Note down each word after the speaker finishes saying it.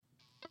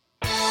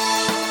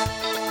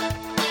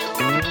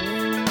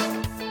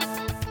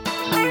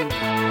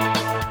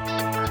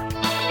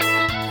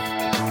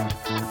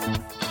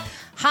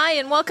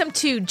and welcome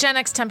to Gen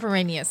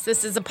Extemporaneous.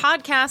 This is a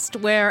podcast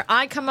where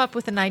I come up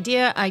with an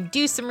idea, I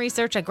do some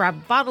research, I grab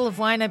a bottle of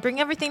wine, I bring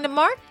everything to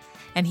Mark,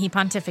 and he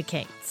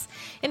pontificates.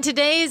 In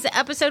today's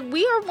episode,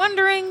 we are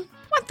wondering,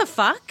 what the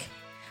fuck?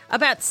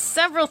 About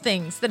several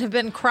things that have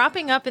been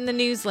cropping up in the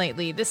news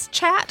lately. This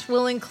chat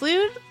will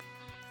include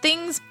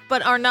things,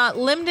 but are not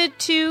limited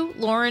to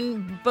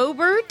Lauren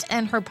Boebert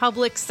and her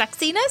public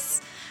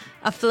sexiness,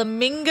 a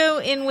flamingo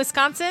in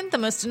Wisconsin, the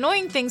most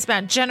annoying things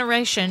about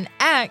Generation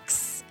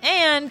X,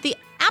 and the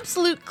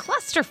absolute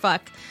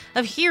clusterfuck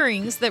of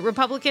hearings that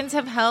Republicans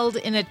have held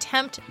in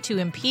attempt to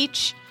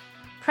impeach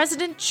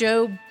President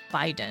Joe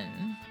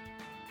Biden.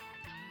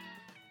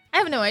 I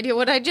have no idea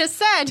what I just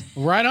said.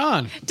 Right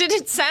on. Did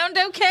it sound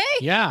okay?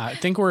 Yeah, I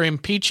think we're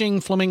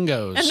impeaching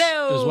flamingos.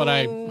 No. Is what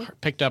I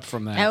picked up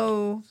from that.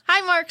 Oh.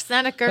 Hi, Mark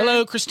Seneker.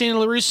 Hello, Christina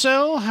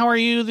LaRusso. How are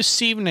you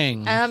this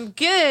evening? I'm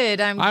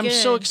good. I'm good.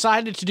 so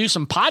excited to do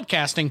some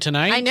podcasting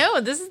tonight. I know.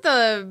 This is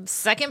the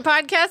second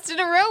podcast in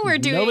a row we're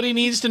doing. Nobody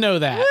needs to know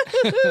that.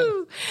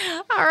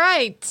 All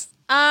right.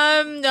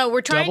 No, we're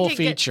trying Double to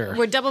feature.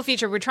 We're double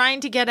feature. We're trying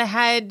to get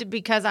ahead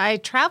because I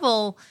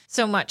travel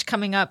so much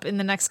coming up in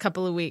the next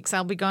couple of weeks.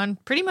 I'll be gone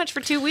pretty much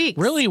for 2 weeks.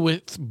 Really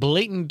with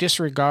blatant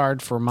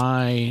disregard for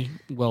my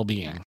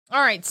well-being.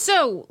 All right.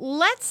 So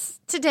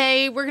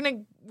today we're going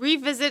to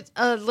revisit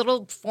a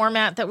little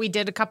format that we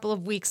did a couple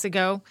of weeks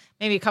ago,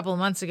 maybe a couple of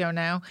months ago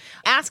now,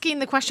 asking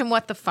the question,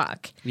 what the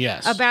fuck?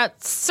 Yes.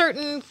 About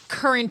certain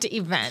current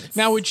events.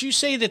 Now, would you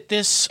say that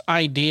this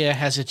idea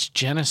has its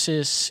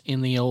genesis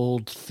in the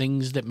old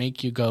things that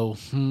make you go,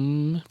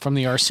 from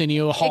the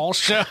Arsenio Hall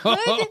show?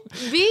 Could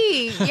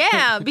be,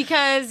 yeah,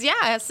 because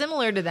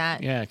similar to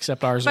that. Yeah,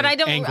 except ours. But are I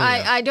don't.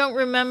 angrier. I don't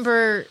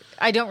remember.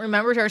 I don't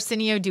remember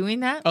Arsenio doing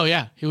that. Oh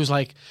yeah, he was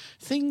like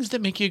things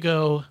that make you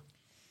go.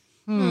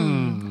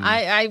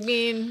 I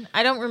mean,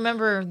 I don't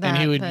remember that. And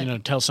he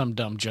would, tell some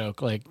dumb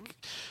joke like,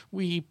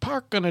 "We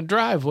park on a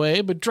driveway,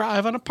 but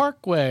drive on a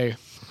parkway."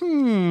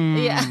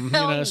 Yeah.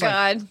 Oh it's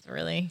God,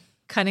 really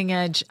cutting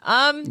edge.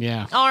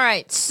 Yeah. All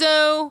right.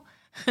 So,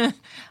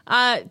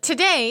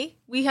 today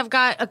we have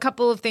got a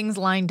couple of things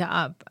lined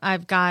up.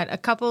 I've got a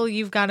couple.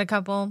 You've got a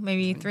couple.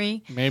 Maybe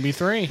three. Maybe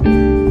three.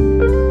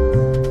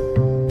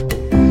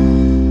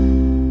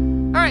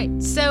 All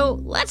right, so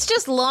let's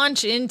just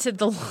launch into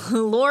the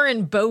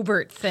Lauren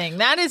Boebert thing.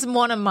 That is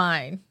one of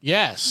mine.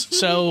 Yes.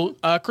 So,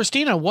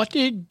 Christina, what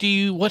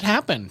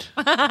happened?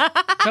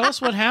 Tell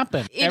us what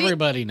happened.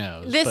 Everybody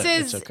knows.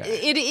 It's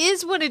okay. It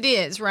is what it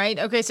is, right?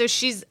 Okay, so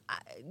she's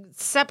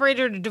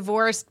separated or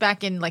divorced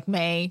back in like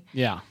May.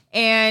 Yeah.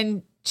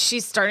 And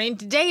she's starting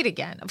to date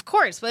again, of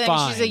course. But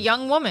Fine. she's a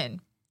young woman.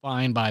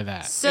 Fine by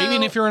that. So-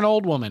 Even if you're an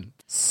old woman.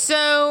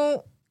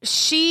 So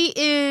she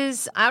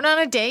is out on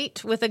a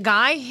date with a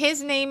guy.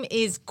 His name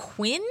is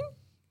Quinn.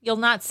 You'll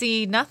not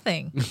see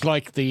nothing.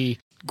 Like the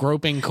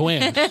groping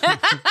Quinn.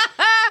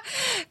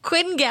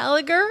 Quinn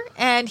Gallagher.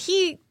 And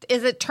he,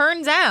 as it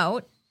turns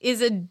out,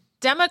 is a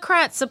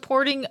Democrat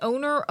supporting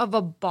owner of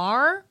a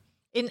bar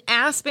in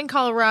Aspen,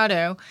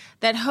 Colorado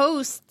that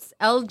hosts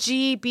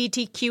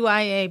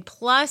LGBTQIA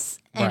plus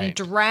and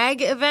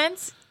drag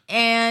events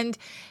and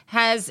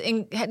has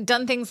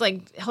done things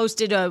like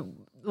hosted a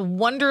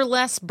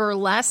Wonderless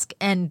burlesque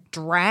and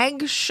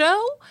drag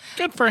show.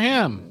 Good for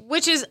him.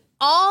 Which is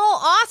all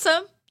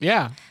awesome.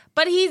 Yeah.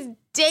 But he's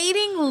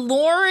dating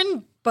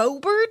Lauren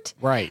Boebert?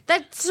 Right.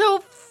 That's so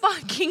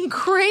fucking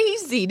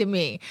crazy to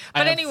me.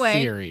 But I have anyway.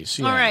 theories.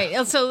 Yeah. All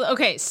right.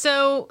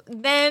 So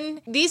then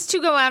these two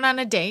go out on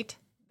a date.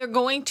 They're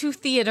going to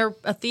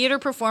a theater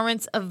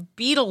performance of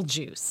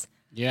Beetlejuice.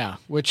 Yeah,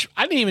 which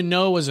I didn't even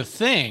know was a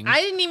thing. I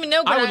didn't even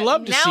know, but I would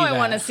love to see that. Now I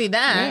want to see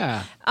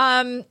that.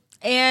 Yeah.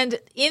 And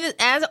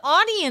as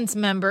audience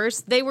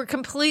members, they were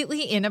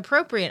completely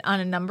inappropriate on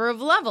a number of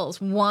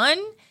levels.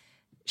 One,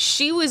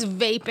 she was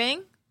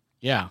vaping.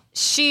 Yeah.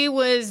 She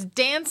was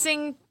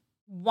dancing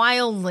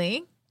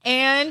wildly.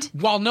 And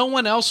while no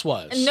one else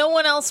was. No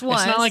one else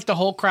was. It's not like the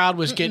whole crowd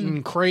was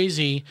getting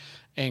crazy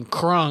and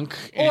crunk.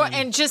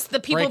 And just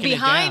the people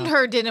behind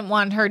her didn't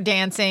want her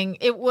dancing.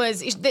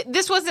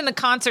 This wasn't a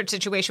concert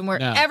situation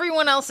where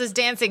everyone else is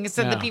dancing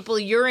except the people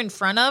you're in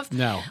front of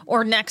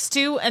or next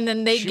to, and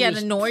then they get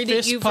annoyed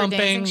at you for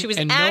dancing. She was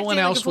and acting no one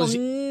else like a fool. was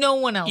No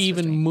one else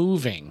even was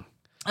moving.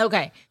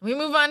 Okay, we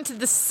move on to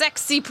the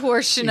sexy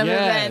portion of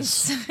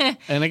events.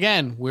 And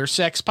again, we're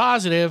sex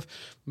positive,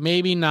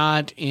 maybe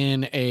not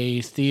in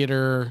a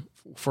theater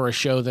for a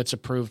show that's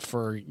approved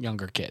for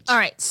younger kids. All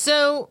right,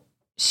 so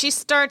she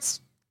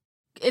starts.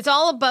 It's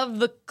all above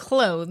the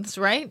clothes,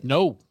 right?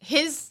 No.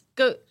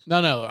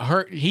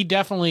 No. He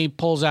definitely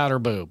pulls out her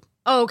boob.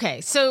 Oh,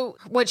 okay, so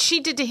what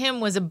she did to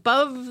him was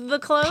above the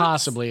clothes?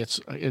 Possibly. It's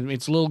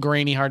a little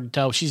grainy, hard to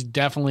tell. She's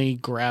definitely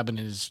grabbing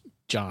his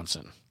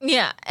Johnson.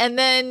 Yeah, and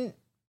then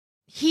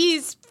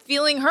he's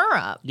feeling her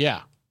up.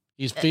 Yeah.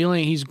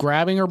 He's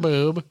grabbing her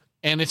boob,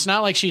 and it's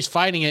not like she's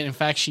fighting it. In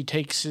fact, she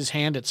takes his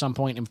hand at some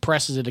point and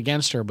presses it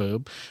against her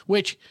boob,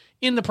 which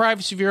in the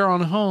privacy of your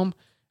own home,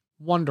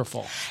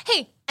 wonderful.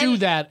 Hey, do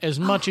that as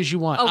much as you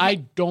want. Okay. I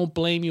don't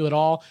blame you at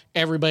all.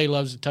 Everybody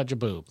loves to touch a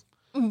boob.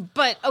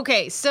 But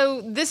okay,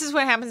 so this is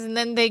what happens, and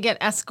then they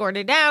get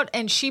escorted out,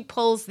 and she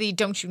pulls the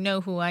 "Don't you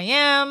know who I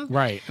am?"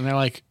 Right, and they're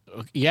like,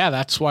 "Yeah,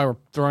 that's why we're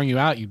throwing you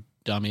out, you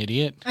dumb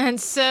idiot."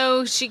 And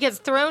so she gets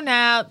thrown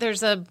out.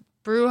 There's a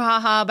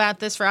brouhaha about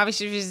this for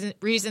obvious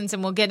reasons,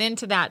 and we'll get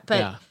into that.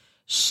 But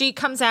she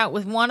comes out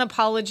with one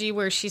apology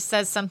where she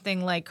says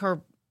something like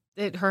her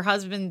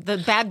husband, the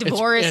bad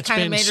divorce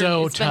kind of made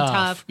her. It's been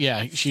tough.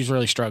 Yeah, she's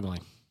really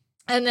struggling.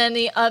 And then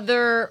the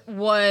other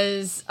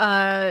was,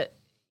 I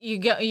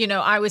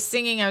was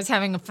singing, I was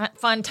having a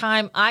fun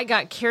time. I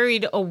got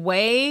carried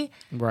away.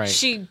 Right.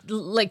 She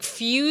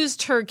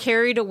fused her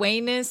carried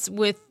awayness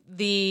with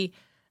the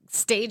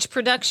stage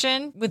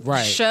production, with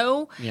the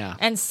show,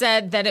 and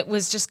said that it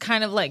was just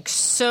kind of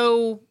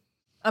so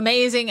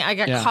amazing. I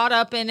got caught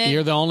up in it.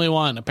 You're the only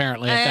one,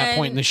 apparently, at that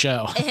point in the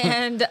show.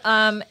 and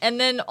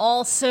then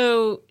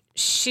also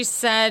she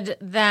said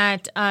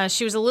that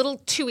she was a little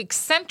too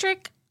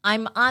eccentric.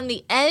 I'm on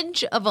the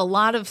edge of a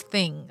lot of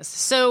things.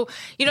 So,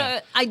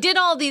 I did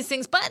all these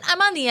things, but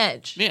I'm on the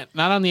edge. Yeah,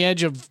 not on the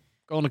edge of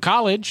going to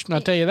college, I'll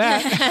tell you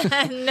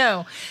that.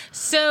 No.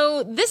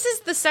 So this is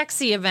the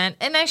sexy event,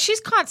 and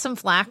she's caught some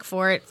flack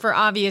for it for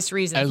obvious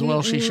reasons. As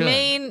well she should.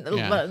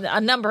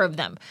 A number of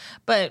them.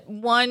 But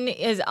one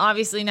is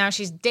obviously now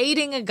she's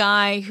dating a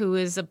guy who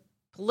is a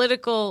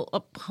political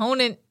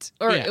opponent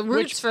or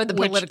roots for the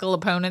political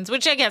opponents,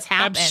 which I guess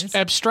happens.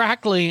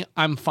 Abstractly,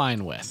 I'm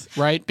fine with,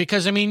 right?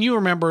 Because, you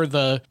remember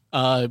the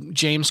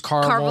James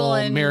Carville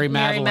and Mary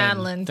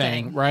Madeline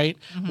thing, right?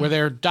 Mm-hmm. Where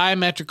they're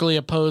diametrically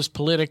opposed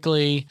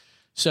politically.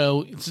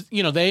 So,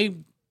 they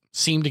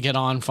seem to get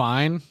on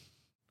fine.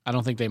 I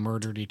don't think they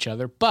murdered each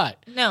other.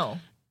 But, no,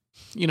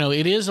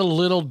 it is a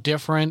little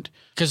different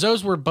because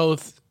those were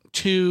both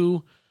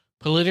two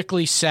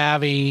politically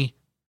savvy,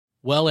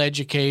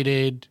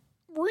 well-educated,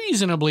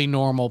 reasonably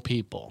normal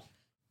people.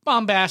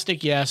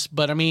 Bombastic, yes,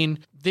 but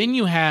then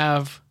you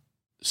have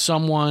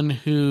someone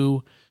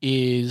who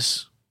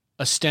is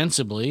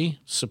ostensibly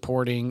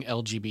supporting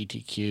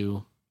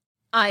LGBTQ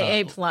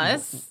IA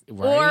plus,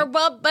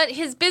 but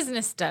his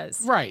business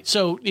does. Right.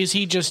 So is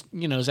he just,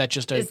 is that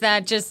just pandering,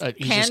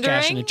 just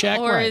cashing a check,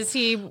 or is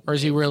he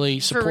really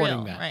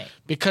supporting that? Right.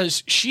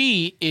 Because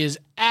she is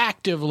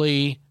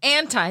actively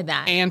anti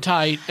that,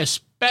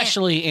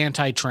 especially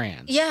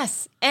anti-trans.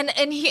 Yes.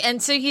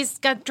 And so he's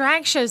got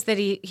drag shows that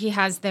he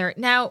has there.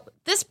 Now,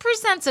 this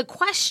presents a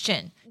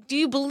question. Do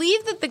you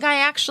believe that the guy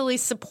actually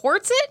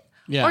supports it?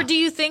 Yeah. Or do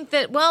you think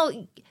that,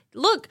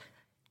 look,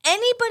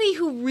 anybody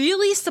who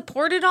really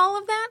supported all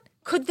of that,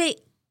 could they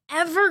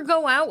ever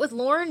go out with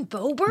Lauren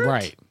Boebert?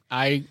 Right.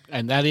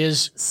 And that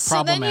is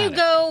problematic. So then you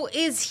go,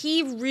 is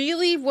he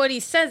really what he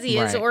says he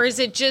is, or is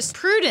it just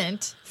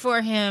prudent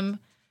for him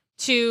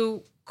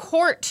to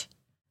court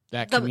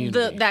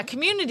that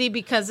community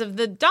because of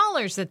the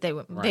dollars that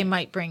they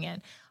might bring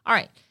in? All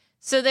right.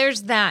 So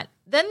there's that.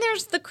 Then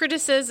there's the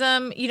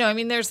criticism,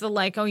 there's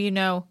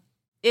the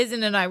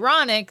isn't it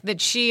ironic that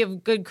she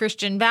of good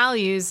Christian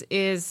values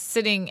is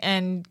sitting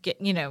and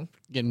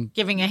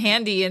giving a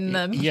handy in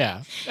the...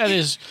 Yeah, that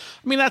is,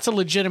 that's a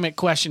legitimate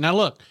question. Now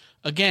look,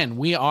 again,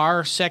 we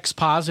are sex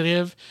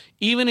positive.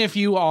 Even if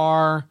you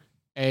are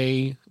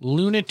a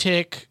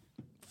lunatic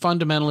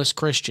fundamentalist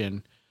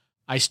Christian,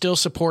 I still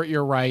support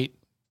your right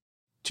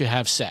to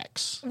have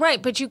sex.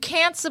 Right, but you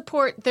can't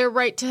support their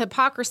right to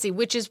hypocrisy,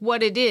 which is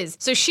what it is.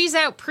 So she's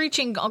out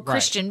preaching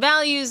Christian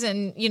values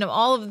and,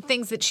 all of the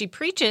things that she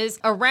preaches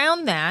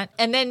around that.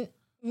 And then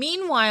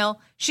meanwhile,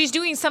 she's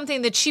doing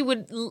something that she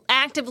would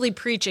actively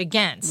preach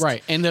against.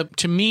 Right. And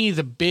to me,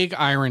 the big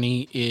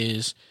irony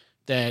is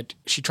that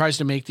she tries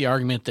to make the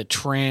argument that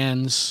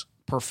trans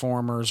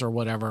performers or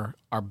whatever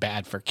are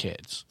bad for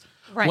kids.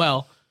 Right.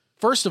 Well,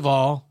 first of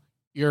all,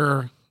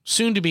 your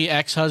soon-to-be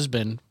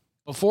ex-husband,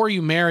 before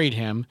you married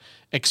him,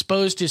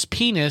 exposed his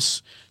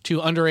penis to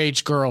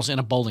underage girls in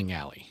a bowling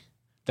alley.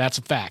 That's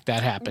a fact.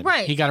 That happened.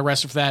 Right. He got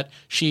arrested for that.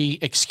 She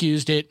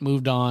excused it,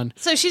 moved on.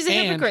 So she's a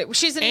hypocrite.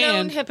 She's a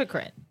known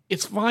hypocrite.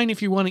 It's fine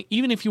if you want to,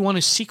 even if you want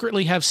to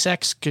secretly have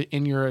sex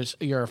and you're a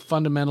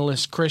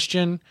fundamentalist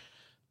Christian.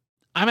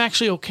 I'm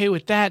actually okay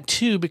with that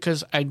too,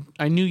 because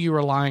I knew you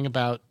were lying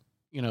about,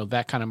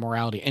 that kind of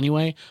morality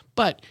anyway.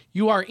 But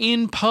you are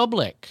in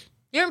public.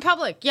 You're in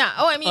public. Yeah.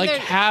 Oh,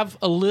 have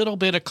a little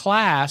bit of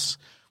class,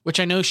 which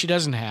I know she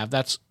doesn't have.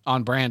 That's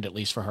on brand, at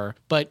least for her.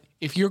 But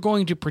if you're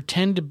going to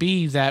pretend to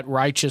be that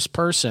righteous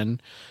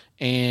person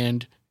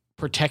and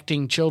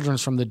protecting children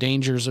from the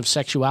dangers of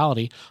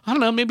sexuality, I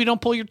don't know, maybe don't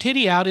pull your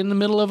titty out in the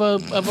middle of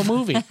a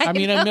movie. In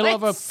the middle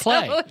of a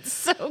play.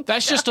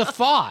 That's just a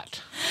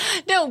thought.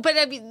 No, but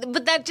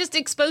that just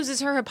exposes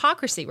her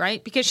hypocrisy,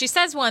 right? Because she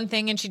says one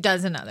thing and she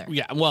does another.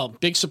 Yeah. Well,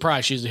 big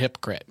surprise. She's a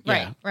hypocrite.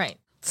 Right. Yeah. Right.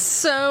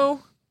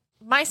 So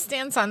my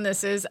stance on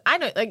this is I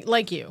don't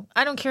like you.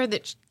 I don't care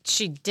that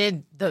she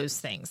did those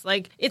things.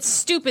 It's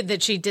stupid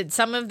that she did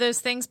some of those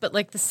things, but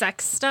the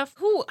sex stuff,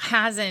 who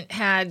hasn't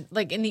had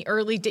in the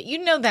early days,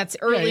 that's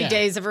early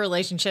days of a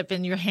relationship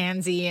and you're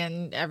handsy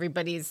and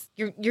everybody's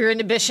your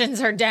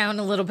inhibitions are down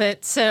a little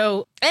bit.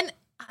 So, and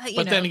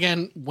But then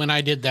again, when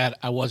I did that,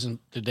 I wasn't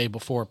the day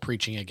before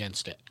preaching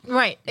against it.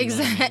 Right.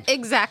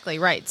 Exactly.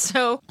 Right.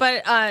 So,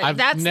 but I've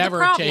that's never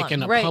the problem.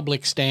 taken a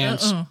public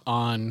stance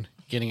on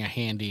getting a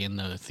handy in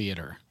the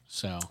theater.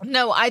 So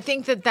no, I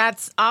think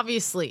that's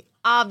obviously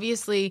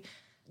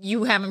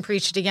you haven't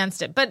preached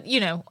against it, but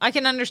I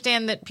can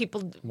understand that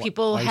people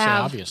why have you say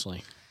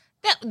obviously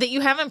that you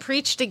haven't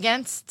preached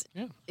against.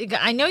 Yeah.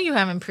 I know you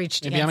haven't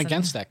preached Maybe against. I'm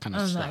against that kind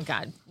of stuff. Oh my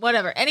God,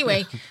 whatever.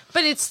 Anyway,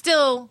 but it's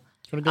still.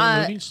 Want to go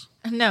to movies?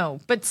 No,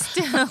 but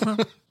still,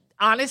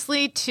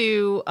 honestly,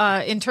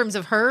 in terms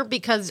of her,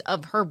 because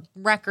of her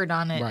record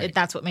on it,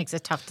 that's what makes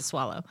it tough to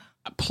swallow.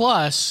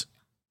 Plus,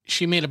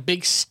 she made a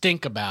big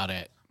stink about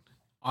it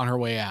on her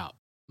way out.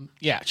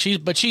 Yeah,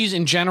 she's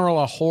in general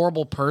a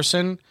horrible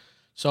person.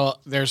 So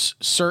there's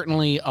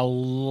certainly a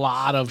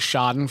lot of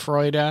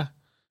Schadenfreude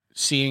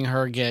seeing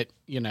her get,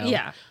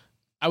 Yeah.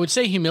 I would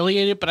say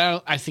humiliated,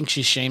 but I think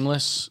she's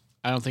shameless.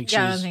 I don't think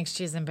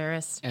she's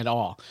embarrassed at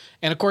all.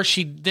 And of course,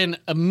 she then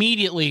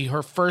immediately,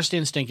 her first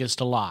instinct is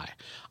to lie.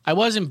 I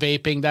wasn't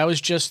vaping. That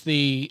was just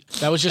the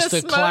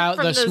cloud,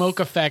 the smoke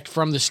effect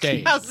from the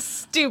stage. How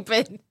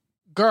stupid.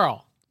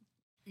 Girl,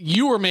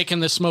 you were making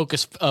the smoke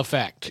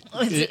effect.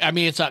 I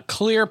mean, it's a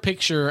clear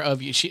picture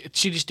of you. She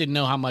just didn't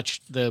know how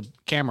much the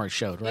camera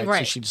showed, right?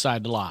 So she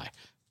decided to lie.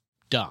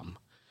 Dumb.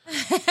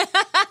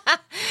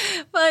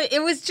 But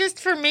it was just,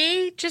 for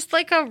me, just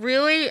like a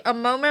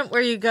moment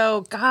where you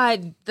go,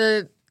 God,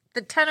 the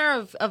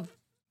tenor of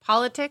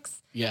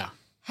politics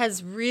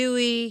has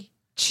really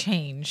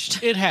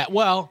changed. It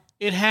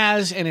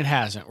has and it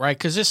hasn't, right?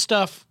 Because this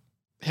stuff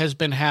has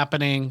been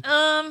happening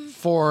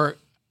for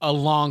a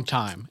long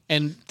time,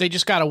 and they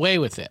just got away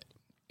with it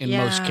in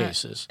most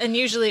cases. And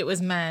usually it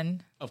was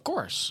men. Of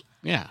course.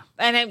 Yeah.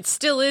 And it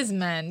still is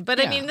men. But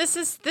I mean, this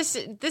is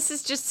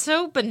just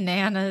so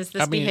bananas,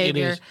 this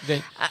behavior. It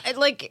is.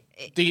 Okay,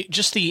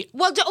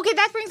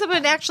 that brings up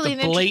an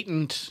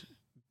blatant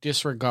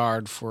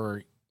disregard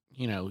for,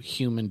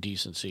 human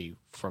decency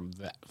from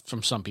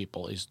some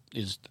people is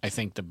I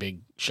think the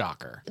big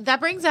shocker. That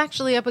brings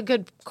actually up a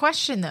good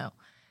question though.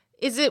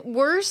 Is it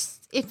worse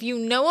if you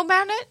know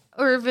about it,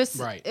 or if it's,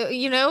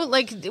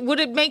 would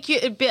it make you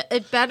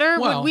it better?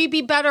 Well, would we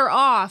be better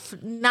off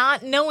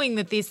not knowing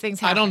that these things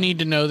happen? I don't need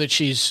to know that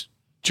she's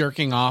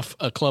jerking off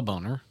a club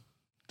owner.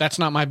 That's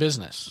not my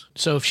business.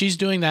 So if she's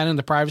doing that in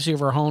the privacy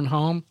of her own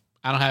home,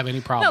 I don't have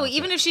any problem. No,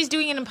 even if she's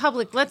doing it in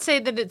public, let's say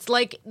that it's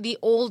like the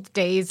old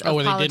days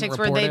of politics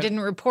where they didn't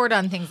report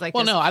on things like this.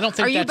 Well, no, I don't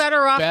think Are you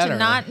better off to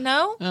not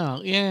know?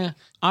 Oh, yeah.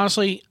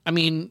 Honestly, I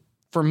mean,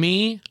 for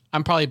me,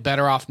 I'm probably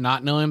better off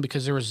not knowing,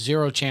 because there was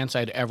zero chance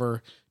I'd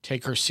ever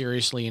take her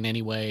seriously in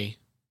any way,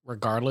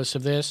 regardless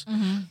of this.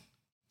 Mm-hmm.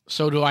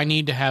 So do I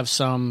need to have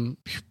some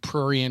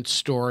prurient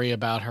story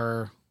about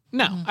her?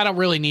 No, I don't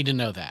really need to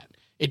know that.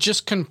 It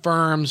just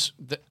confirms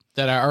that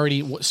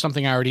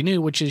something I already knew,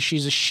 which is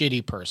she's a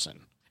shitty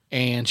person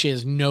and she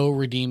has no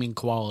redeeming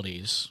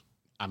qualities.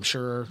 I'm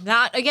sure.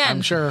 Not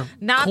Quinn,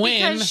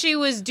 because she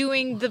was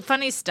doing the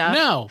funny stuff.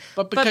 No,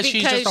 but because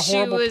she's just a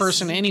horrible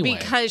person anyway.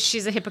 Because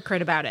she's a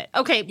hypocrite about it.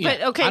 Okay,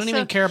 but okay. I don't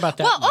even care about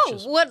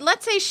that.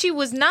 Let's say she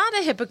was not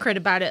a hypocrite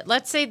about it.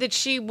 Let's say that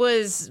she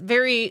was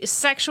very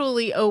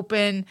sexually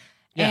open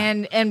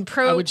and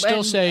pro. I would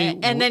still say,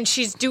 and then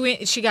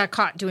she got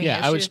caught doing it.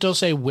 Yeah, I would still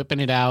say whipping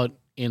it out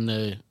in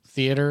the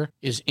theater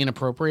is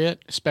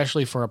inappropriate,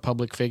 especially for a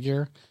public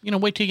figure.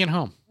 Wait till you get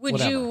home.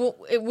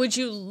 Would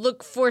you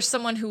look for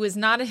someone who is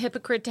not a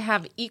hypocrite to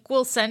have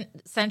equal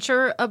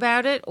censure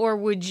about it, or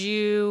would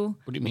you?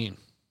 What do you mean?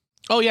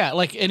 Oh yeah,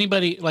 like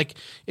anybody, like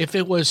if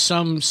it was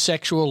some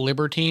sexual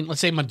libertine,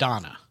 let's say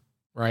Madonna,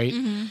 right,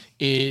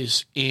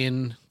 is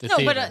in the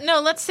theater.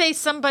 Let's say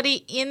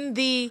somebody in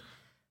the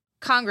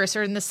Congress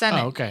or in the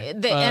Senate. Oh, okay.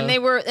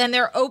 And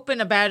they're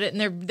open about it,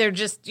 and they're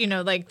just,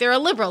 they're a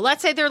liberal.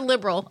 Let's say they're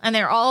liberal and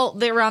they're on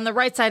the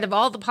right side of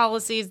all the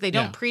policies. They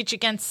don't preach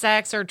against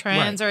sex or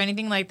trans or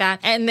anything like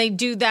that. And they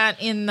do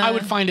that in the... I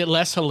would find it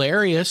less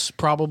hilarious,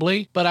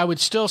 probably, but I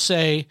would still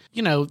say,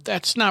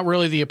 that's not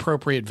really the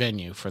appropriate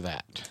venue for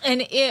that.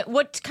 And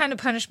what kind of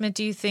punishment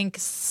do you think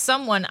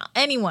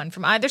anyone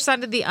from either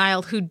side of the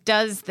aisle who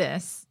does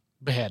this?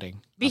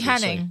 Beheading.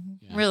 Yeah.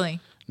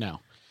 Really? No.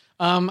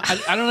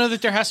 I don't know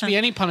that there has to be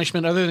any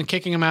punishment other than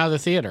kicking him out of the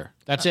theater.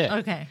 That's it.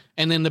 Okay.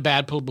 And then the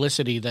bad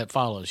publicity that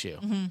follows you.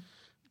 Mm-hmm.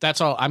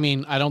 That's all. I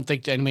mean, I don't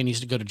think anybody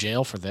needs to go to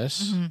jail for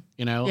this,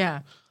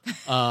 Yeah.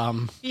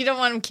 You don't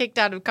want them kicked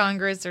out of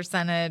Congress or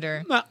Senate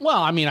or...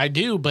 Well, I mean, I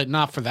do, but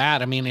not for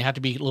that. I mean, they have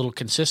to be a little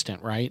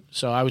consistent, right?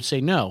 So I would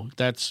say no,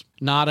 that's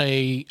not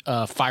a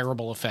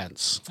fireable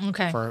offense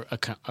for a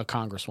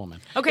congresswoman.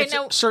 Okay,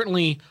 it's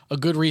certainly a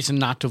good reason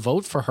not to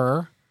vote for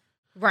her.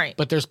 Right.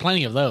 But there's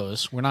plenty of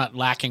those. We're not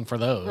lacking for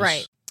those.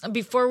 Right.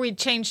 Before we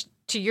change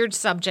to your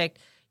subject,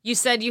 you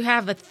said you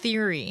have a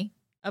theory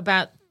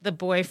about the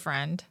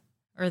boyfriend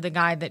or the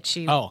guy that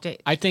she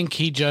dated. I think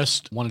he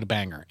just wanted to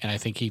bang her, and I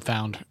think he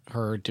found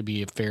her to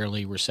be a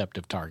fairly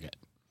receptive target.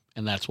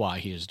 And that's why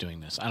he is doing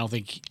this. I don't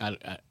think,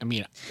 I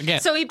mean, again,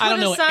 so he put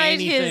aside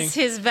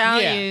his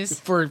values.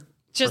 For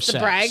Just for the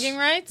sex. bragging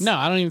rights? No,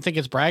 I don't even think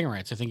it's bragging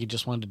rights. I think he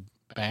just wanted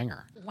to bang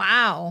her.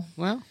 Wow.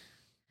 Well,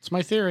 it's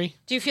my theory.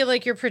 Do you feel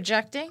like you're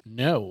projecting?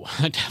 No,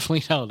 I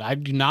definitely don't. I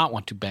do not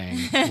want to bang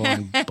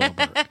Lauren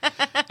Boebert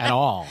at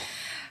all.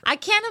 I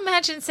can't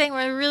imagine saying,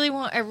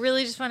 well, I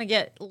really just want to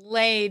get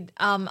laid.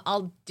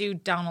 I'll do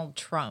Donald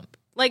Trump.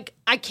 Like,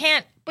 I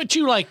can't. But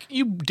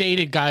you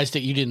dated guys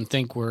that you didn't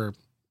think were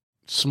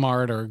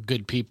smart or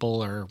good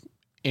people or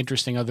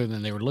interesting other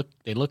than they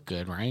look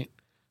good, right?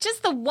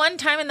 Just the one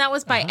time, and that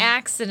was by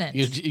accident.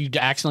 You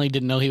accidentally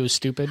didn't know he was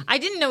stupid? I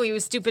didn't know he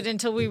was stupid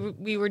until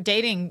we were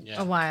dating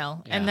a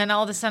while. Yeah. And then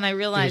all of a sudden I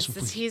realized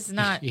that he's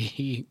not.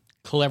 He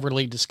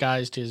cleverly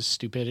disguised his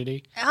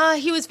stupidity.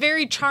 He was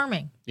very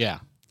charming. Yeah,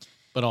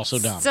 but also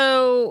dumb.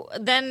 So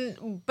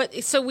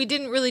we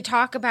didn't really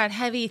talk about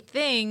heavy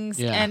things.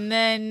 Yeah. And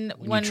then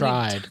when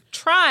tried. we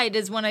tried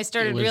is when I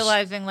started It was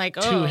realizing like,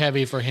 too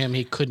heavy for him.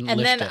 He couldn't and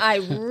lift then it. I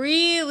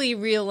really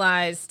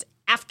realized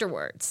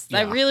afterwards. Yeah.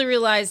 I really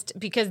realized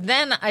because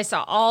then I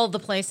saw all the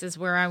places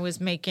where I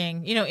was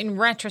making, in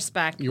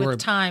retrospect You were with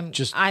time,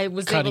 just I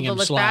was able cutting to him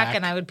look slack. back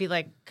and I would be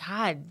like,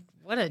 God,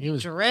 what a He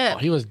was drip.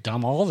 He was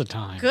dumb all the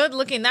time. Good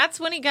looking. That's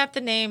when he got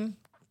the name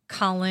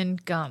Colin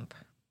Gump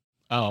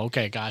Oh,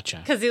 okay, gotcha.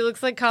 because he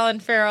looks like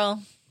Colin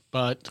Farrell.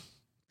 But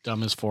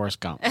dumb as Forrest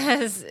Gump.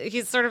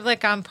 He's sort of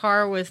like on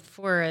par with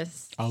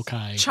Forrest.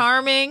 Okay.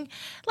 Charming,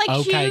 like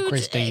Okay, huge.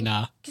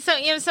 Christina. So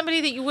somebody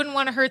that you wouldn't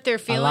want to hurt their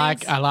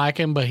feelings. I like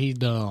him, but he's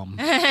dumb.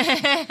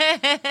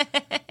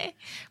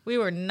 We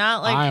were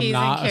not like I am peas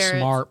not and a carrots.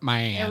 smart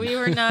man. Yeah, we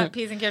were not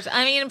peas and carrots.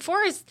 I mean,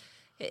 Forrest,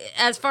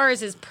 as far as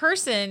his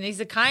person, he's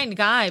a kind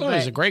guy, Oh,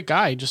 he's a but great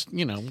guy. He just,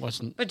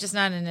 wasn't. just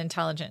not an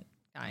intelligent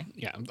guy.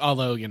 Yeah.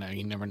 Although, he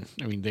never.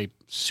 I mean, they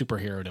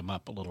superheroed him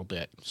up a little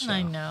bit. So.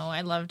 I know.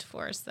 I loved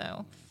Forrest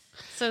though.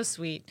 So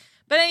sweet.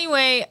 But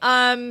anyway,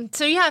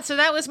 so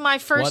that was my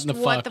first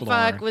What the fuck,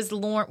 Lauren? was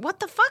Lauren. What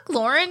the fuck,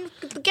 Lauren?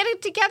 Get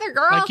it together,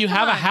 girl. Like you Come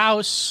have a on.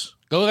 house,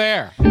 go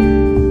there.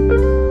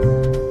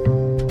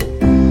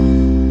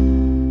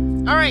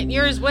 All right,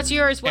 yours. What's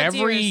yours? What's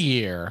Every yours?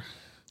 year.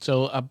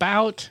 So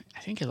about, I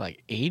think it's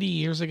like 80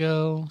 years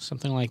ago,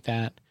 something like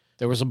that,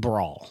 there was a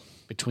brawl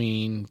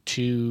between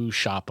two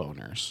shop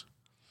owners.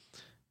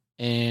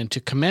 And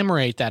to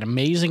commemorate that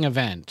amazing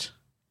event,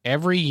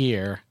 every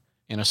year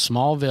in a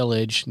small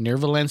village near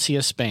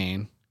Valencia,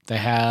 Spain, they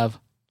have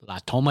La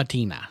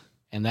Tomatina.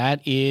 And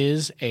that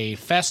is a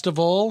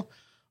festival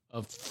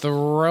of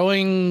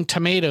throwing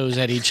tomatoes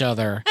at each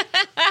other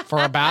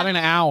for about an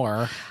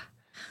hour.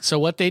 So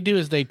what they do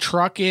is they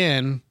truck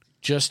in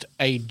just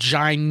a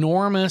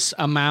ginormous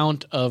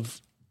amount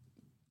of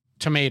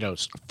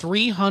tomatoes,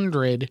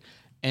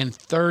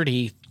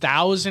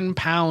 330,000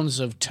 pounds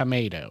of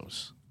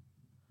tomatoes.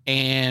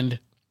 And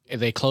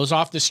they close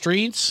off the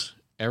streets.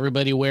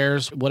 Everybody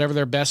wears whatever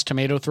their best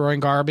tomato throwing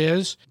garb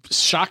is.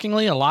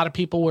 Shockingly, a lot of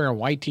people wear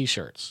white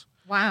T-shirts.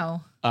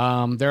 Wow.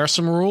 There are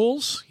some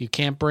rules. You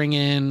can't bring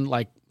in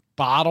like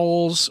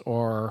bottles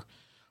or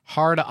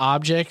hard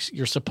objects.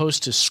 You're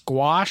supposed to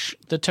squash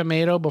the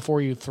tomato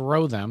before you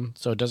throw them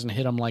so it doesn't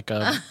hit them like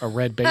a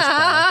red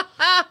baseball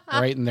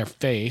right in their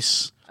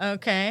face.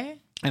 Okay.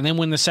 And then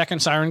when the second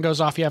siren goes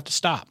off, you have to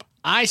stop.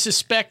 I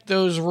suspect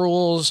those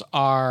rules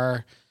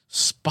are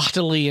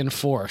spottily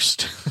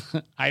enforced.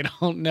 I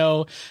don't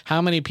know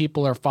how many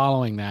people are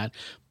following that,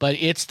 but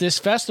it's this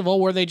festival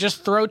where they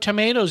just throw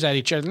tomatoes at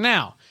each other.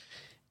 Now,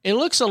 it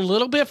looks a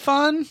little bit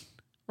fun,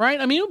 right?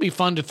 I mean, it would be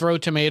fun to throw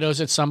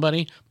tomatoes at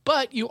somebody,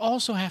 but you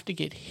also have to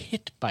get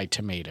hit by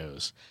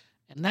tomatoes.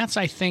 And that's,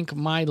 I think,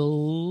 my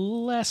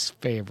less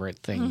favorite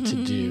thing to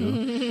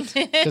do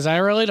because I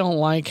really don't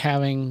like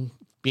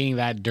being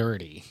that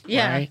dirty.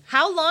 Yeah. Right?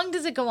 How long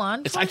does it go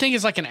on for? I think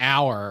it's like an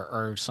hour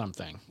or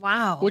something.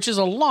 Wow. Which is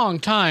a long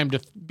time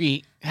to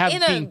being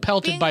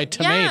pelted by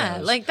tomatoes. Yeah,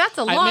 like that's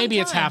a long maybe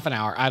time. it's half an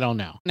hour. I don't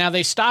know. Now,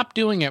 they stopped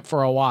doing it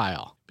for a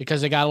while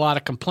because they got a lot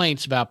of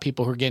complaints about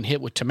people who are getting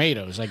hit with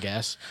tomatoes, I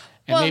guess.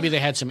 And Well, maybe they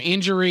had some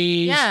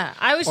injuries. Yeah.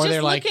 I was or just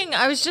they're like- looking.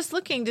 I was just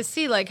looking to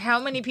see like how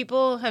many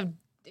people have,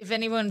 if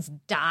anyone's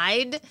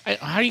died.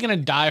 How are you going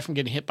to die from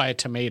getting hit by a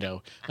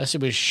tomato unless it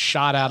was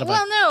shot out of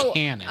a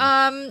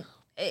cannon?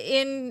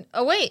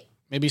 Wait.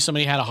 Maybe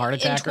somebody had a heart In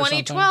attack or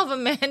something? 2012, a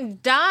man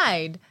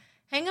died.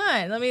 Hang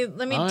on, let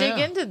me dig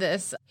into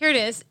this. Here it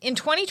is. In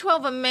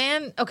 2012, a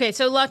man. Okay,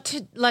 so La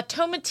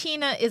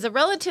Tomatina is a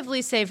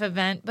relatively safe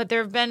event, but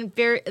there have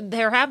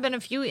been a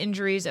few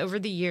injuries over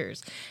the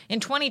years. In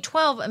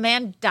 2012, a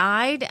man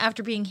died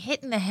after being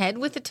hit in the head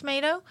with a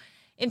tomato.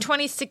 In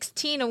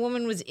 2016, a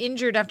woman was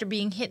injured after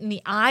being hit in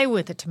the eye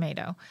with a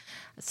tomato.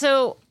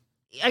 So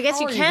I guess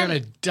How you are can. you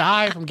going to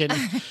die from getting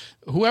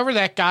whoever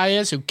that guy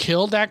is who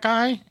killed that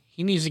guy?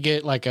 He needs to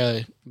get like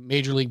a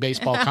Major League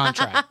Baseball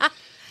contract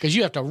because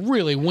you have to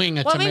really wing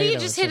a Well, tomato. maybe you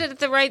just hit it at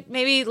the right,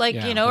 maybe like,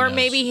 Yeah, or who knows?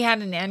 maybe he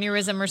had an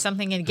aneurysm or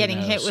something and getting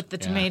hit knows? with the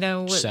Yeah,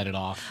 tomato. set it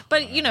off.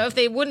 But, if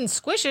they wouldn't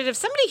squish it, if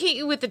somebody hit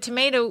you with the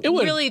tomato, It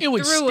would really it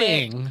would threw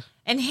sting. it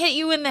and hit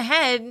you in the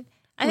head,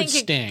 I would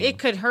think sting. it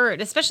could hurt,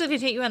 especially if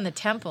it hit you on the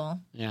temple.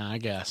 Yeah, I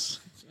guess.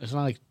 It's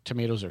not like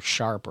tomatoes are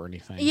sharp or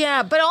anything.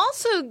 Yeah, but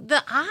also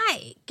the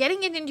eye,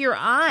 getting it into your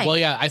eye. Well,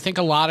 yeah, I think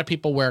a lot of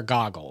people wear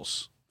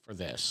goggles for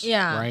this.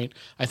 Yeah. Right?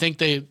 I think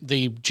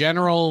the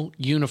general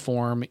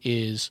uniform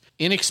is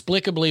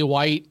inexplicably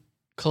white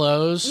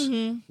clothes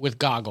with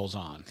goggles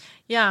on.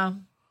 Yeah.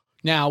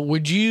 Now,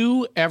 would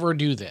you ever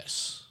do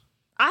this?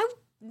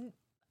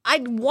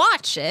 I'd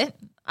watch it.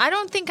 I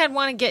don't think I'd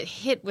want to get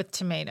hit with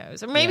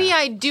tomatoes. Or maybe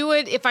I'd do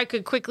it if I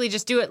could quickly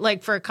just do it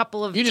like for a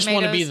couple of You just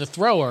tomatoes. want to be the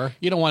thrower.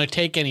 You don't want to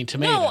take any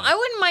tomatoes. No, I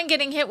wouldn't mind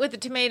getting hit with a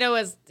tomato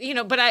as,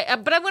 but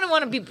I wouldn't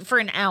want to be for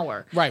an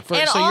hour. Right.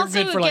 And So you're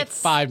also good for like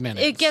 5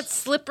 minutes. It gets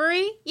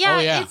slippery. Yeah, Oh,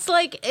 yeah. it's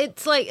like,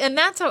 and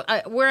that's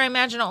where I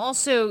imagine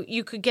also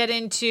you could get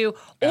into,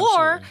 or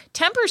Absolutely.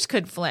 tempers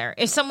could flare.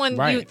 If someone you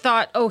Right.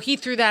 thought, oh, he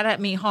threw that at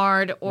me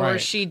hard, or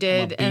Right. she I'm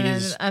did, gonna beat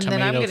his and then I'm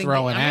tomato going to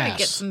throwing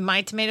get ass. some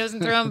my tomatoes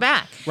and throw them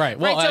back. Right.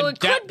 Well, So it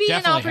that could be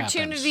an definitely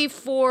opportunity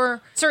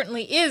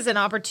certainly is an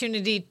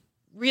opportunity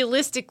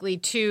realistically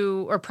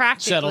or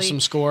practically Settle some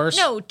scores?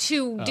 No,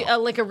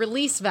 like a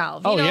release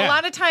valve. Oh, A yeah.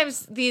 lot of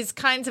times these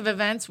kinds of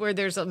events where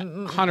there's like a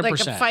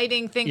 100%.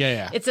 fighting thing,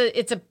 Yeah. it's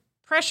a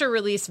pressure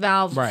release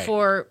valve Right.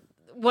 for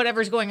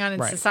whatever's going on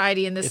in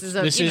society, and this is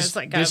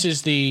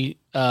the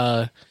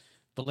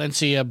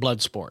Valencia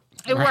blood sport.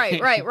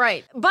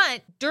 Right.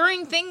 But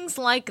during things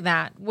like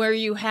that, where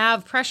you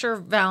have pressure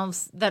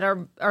valves that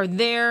are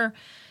there,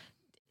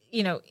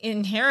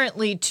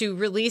 inherently to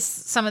release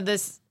some of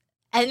this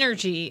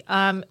energy,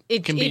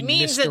 it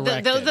means that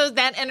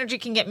that energy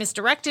can get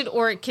misdirected,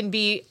 or it can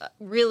be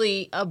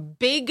really a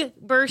big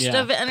burst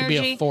of energy. It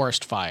could be a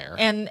forest fire.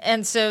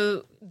 And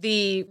so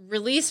the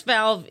release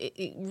valve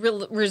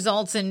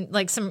results in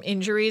like some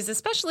injuries,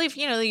 especially if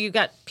you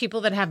got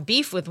people that have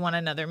beef with one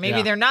another.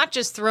 Maybe they're not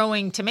just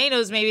throwing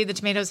tomatoes. Maybe the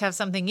tomatoes have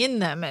something in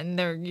them,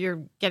 and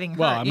you're getting hurt.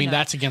 Well, I mean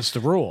that's against the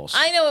rules.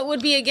 I know it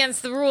would be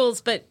against the rules,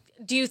 but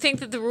do you think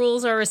that the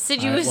rules are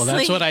assiduously? Well,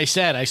 that's what I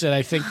said. I said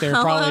I think there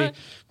are probably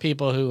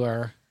people who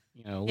are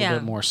a little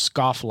bit more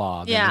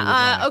scofflaw. Than we would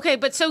like. Okay,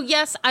 but so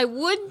yes, I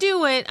would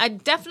do it.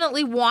 I'd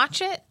definitely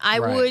watch it.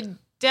 I would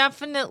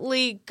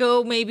definitely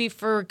go maybe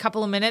for a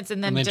couple of minutes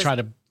and then just try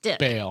to dip.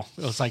 bail.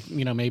 It was like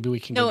maybe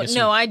we can go get some.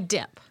 No, I'd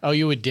dip. Oh,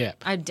 you would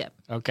dip. I'd dip.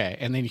 Okay,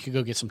 and then you could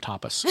go get some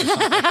tapas.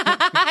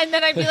 And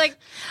then I'd be like,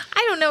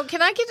 I don't know,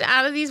 can I get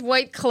out of these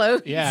white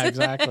clothes? Yeah,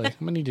 exactly. I'm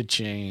gonna need to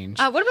change.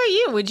 What about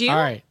you? Would you? All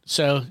right,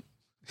 so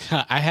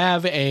I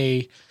have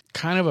a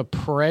kind of a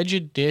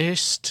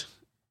prejudiced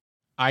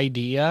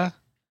idea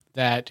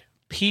that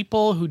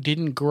people who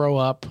didn't grow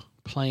up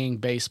playing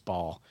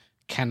baseball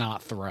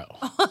cannot throw.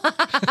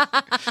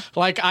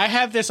 Like I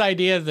have this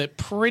idea that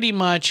pretty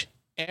much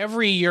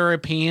every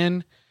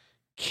European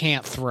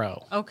can't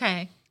throw.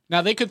 Okay.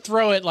 Now they could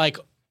throw it like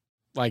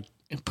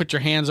put your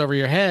hands over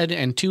your head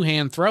and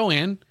 2-hand throw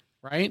in,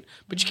 right?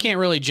 But you can't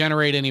really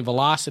generate any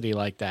velocity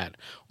like that.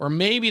 Or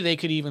maybe they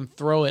could even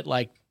throw it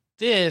like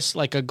this,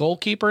 like a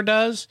goalkeeper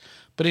does.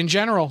 But in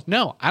general,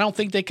 no, I don't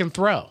think they can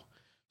throw.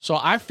 So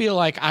I feel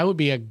like I would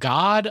be a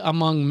god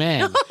among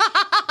men.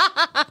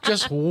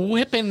 Just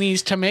whipping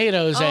these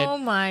tomatoes Oh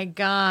my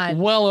God.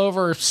 well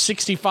over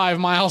 65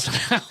 miles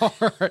an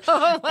hour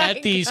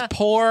at these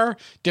poor,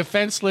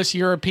 defenseless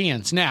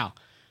Europeans. Now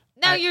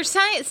you're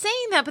saying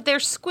that, but they're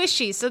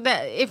squishy, so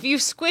that if you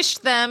squish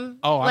them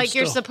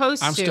you're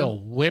supposed to. I'm still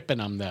whipping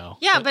them though.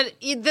 Yeah, but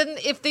then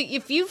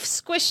if you've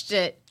squished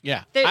it,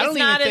 yeah, it's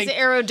not as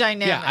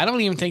aerodynamic. Yeah, I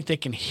don't even think they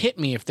can hit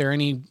me if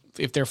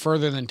they're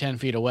further than 10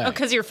 feet away.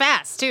 Because you're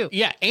fast too.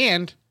 Yeah,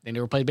 and they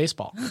never played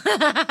baseball.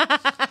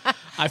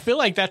 I feel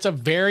like that's a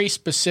very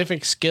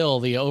specific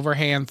skill, the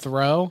overhand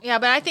throw. Yeah,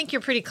 but I think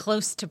you're pretty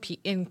close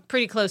in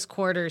pretty close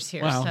quarters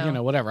here. Well,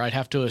 so. Whatever. I'd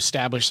have to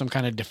establish some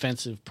kind of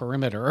defensive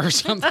perimeter or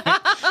something.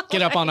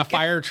 Get up on a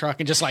fire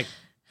truck and just like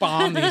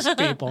bomb these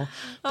people.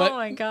 But oh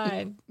my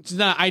God. It's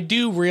not, I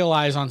do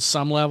realize on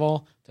some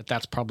level that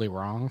that's probably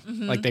wrong.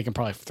 Like they can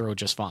probably throw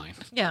just fine.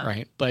 Yeah.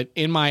 Right. But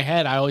in my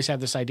head, I always have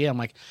this idea. I'm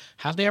like,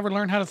 how'd they ever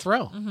learn how to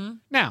throw?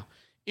 Now,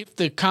 if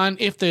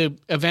the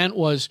event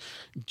was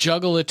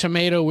juggle a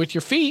tomato with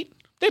your feet,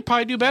 they'd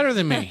probably do better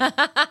than me,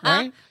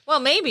 right? Well,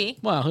 maybe.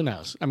 Well, who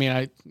knows? I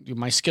mean,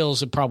 my skills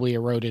have probably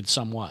eroded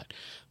somewhat,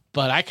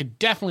 but I could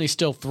definitely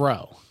still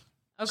throw.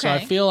 Okay. So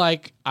I feel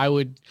like I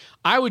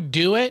would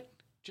do it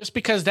just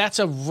because that's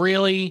a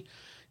really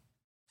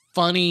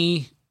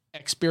funny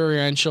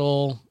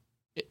experiential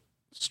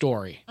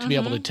story to be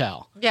able to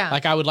tell. Yeah.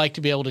 Like I would like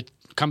to be able to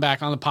come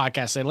back on the podcast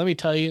and say, let me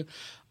tell you,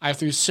 I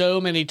threw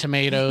so many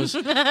tomatoes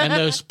and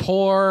those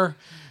poor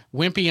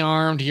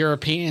wimpy-armed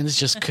Europeans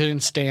just couldn't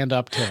stand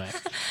up to it.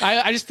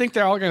 I just think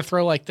they're all going to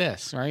throw like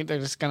this, right? They're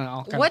just going to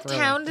all kind What of throw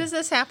town like does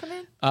this happen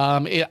in?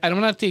 I'm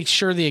not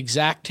sure the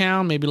exact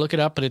town. Maybe look it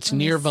up, but it's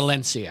near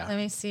Valencia. Let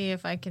me see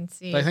if I can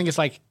see. But I think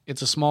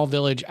it's a small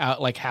village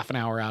out like half an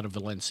hour out of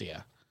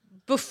Valencia.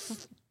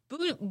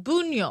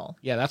 Buñol.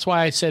 Yeah, that's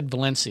why I said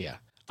Valencia.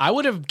 I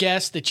would have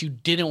guessed that you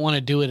didn't want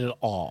to do it at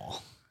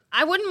all.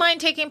 I wouldn't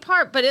mind taking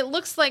part, but it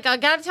looks like, I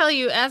got to tell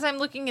you, as I'm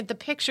looking at the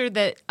picture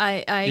that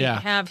I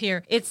have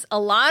here, it's a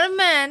lot of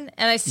men,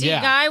 and I see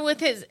a guy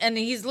with and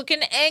he's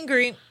looking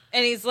angry,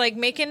 and he's like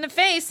making the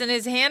face, and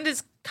his hand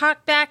is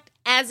cocked back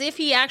as if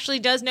he actually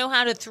does know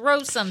how to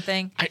throw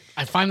something.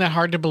 I find that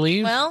hard to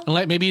believe. Well,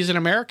 maybe he's an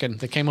American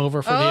that came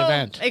over for the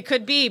event. It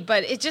could be,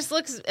 but it just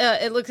looks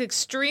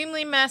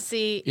extremely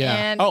messy. Yeah.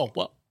 And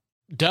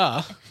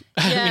duh.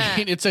 Yeah. I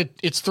mean,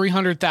 it's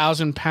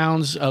 300,000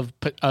 pounds of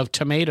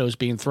tomatoes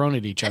being thrown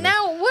at each other.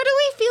 Now, what do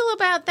we feel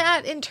about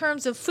that in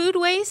terms of food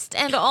waste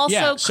and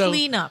also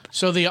cleanup?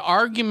 So the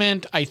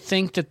argument I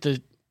think that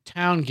the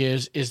town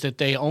gives is that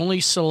they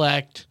only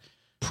select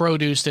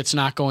produce that's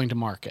not going to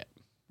market.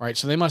 Right,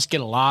 so they must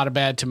get a lot of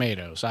bad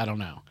tomatoes. I don't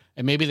know.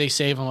 And maybe they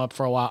save them up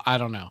for a while. I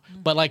don't know.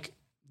 But like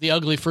the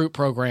Ugly Fruit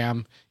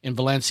program in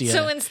Valencia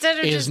so instead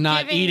of is just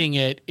not eating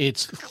it,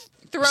 it's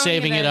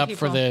saving it up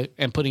people.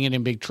 and putting it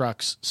in big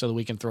trucks so that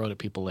we can throw it at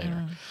people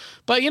later.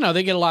 But,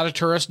 they get a lot of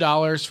tourist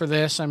dollars for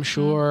this, I'm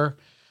sure.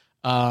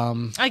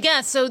 I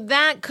guess. So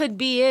that could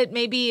be it.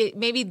 Maybe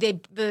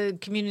the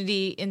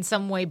community in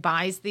some way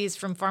buys these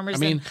from farmers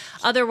that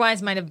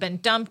otherwise might have been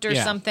dumped or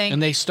something. And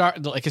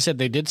like I said,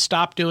 they did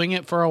stop doing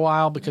it for a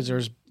while because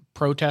there's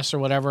protests or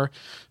whatever,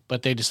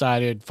 but they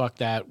decided, fuck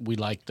that. We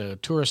like the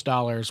tourist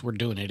dollars. We're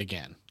doing it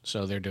again.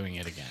 So they're doing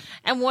it again.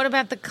 And what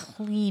about the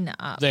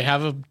cleanup? They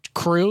have a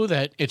crew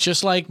that it's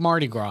just like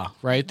Mardi Gras,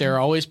 right? There are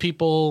always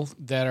people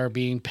that are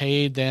being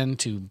paid then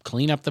to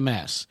clean up the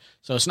mess.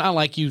 So it's not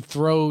like you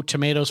throw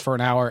tomatoes for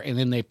an hour and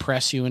then they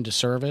press you into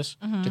service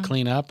to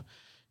clean up.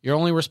 You're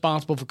only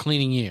responsible for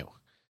cleaning you.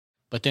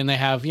 But then they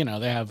have,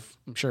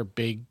 I'm sure,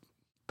 big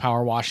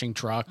power washing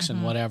trucks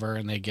and whatever,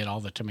 and they get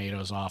all the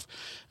tomatoes off.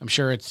 I'm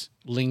sure it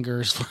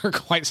lingers for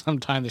quite some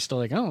time. They're still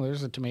like, oh,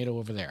 there's a tomato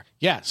over there.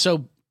 Yeah,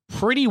 so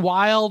pretty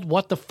wild,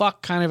 what the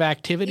fuck kind of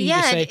activity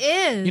to say. It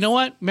is. You know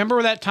what?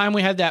 Remember that time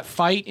we had that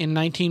fight in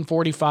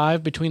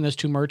 1945 between those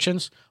two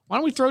merchants? Why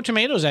don't we throw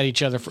tomatoes at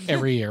each other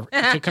every year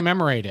to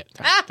commemorate it?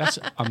 That's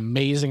an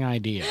amazing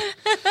idea.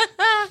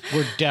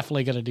 We're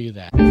definitely going to do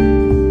that.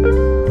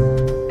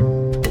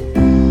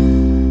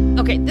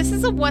 Okay, this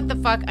is a what the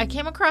fuck. I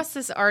came across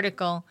this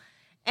article,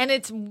 and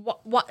it's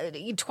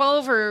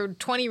 12 or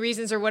 20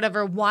 reasons or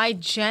whatever why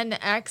Gen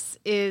X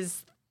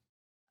is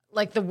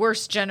like the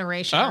worst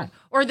generation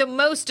or the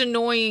most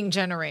annoying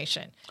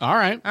generation. All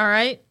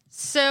right.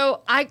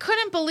 So I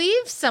couldn't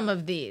believe some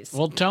of these.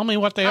 Well, tell me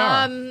what they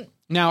are.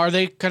 Now, are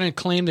they going to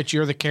claim that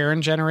you're the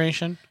Karen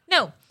generation?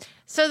 No.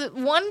 So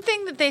one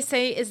thing that they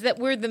say is that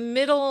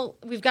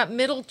we've got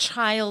middle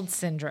child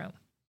syndrome.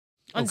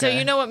 And so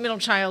you know what middle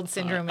child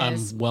syndrome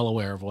is. I'm well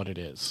aware of what it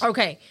is.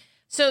 Okay.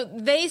 So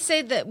they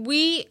say that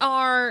we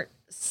are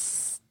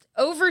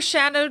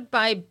overshadowed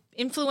by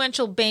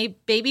influential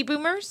baby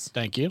boomers.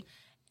 Thank you.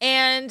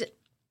 And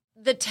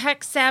the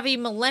tech-savvy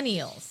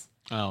millennials.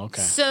 Oh,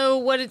 okay. So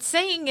what it's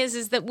saying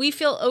is that we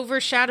feel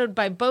overshadowed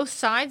by both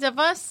sides of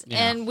us,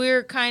 and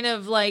we're kind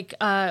of like,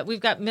 we've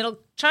got middle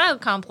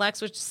child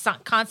complex, which is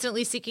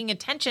constantly seeking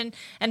attention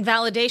and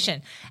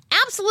validation.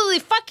 Absolutely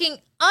fucking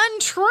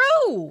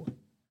untrue.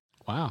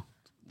 Wow.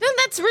 Then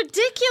that's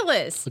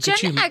ridiculous.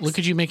 Look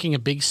at you making a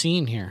big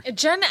scene here.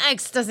 Gen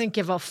X doesn't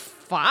give a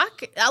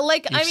fuck.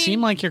 You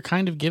seem like you're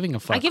kind of giving a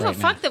fuck. I give a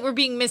fuck now. that we're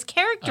being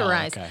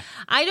mischaracterized. Oh, okay.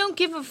 I don't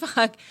give a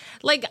fuck.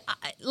 Like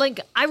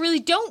I really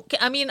don't.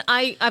 I mean,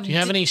 Do you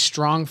have any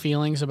strong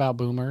feelings about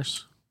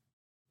boomers?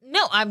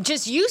 No, I'm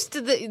just used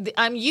to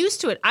I'm used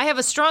to it. I have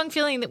a strong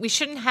feeling that we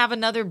shouldn't have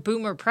another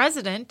boomer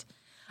president.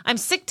 I'm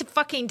sick to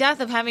fucking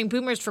death of having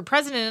boomers for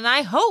president, and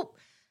I hope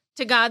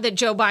to God that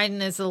Joe Biden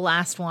is the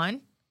last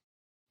one.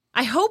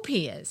 I hope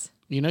he is.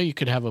 You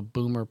could have a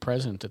boomer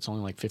president that's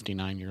only like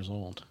 59 years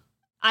old.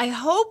 I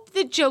hope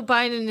that Joe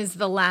Biden is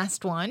the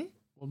last one.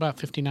 What about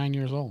 59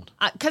 years old?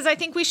 Because I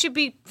think we should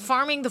be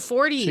farming the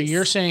 40s. So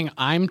you're saying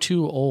I'm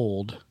too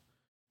old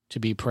to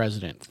be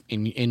president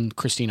in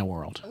Christina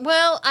world?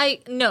 Well, I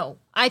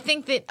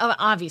think that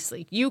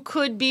obviously you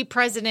could be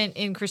president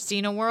in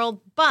Christina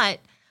world, but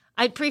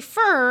I'd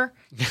prefer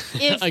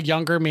if a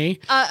younger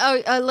me,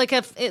 like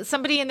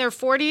somebody in their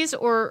 40s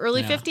or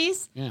early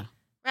 50s. Yeah.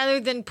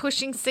 Rather than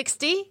pushing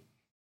 60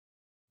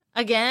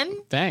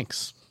 again.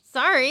 Thanks.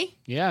 Sorry.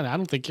 Yeah, I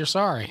don't think you're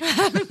sorry.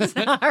 I'm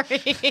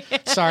sorry.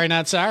 Sorry,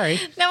 not sorry.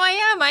 No, I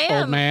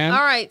am. Old man.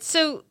 All right.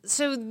 So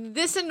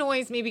this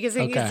annoys me because I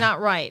think it's not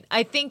right.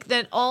 I think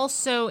that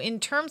also in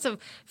terms of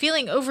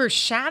feeling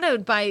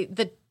overshadowed by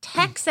the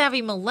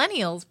tech-savvy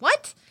millennials,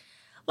 what?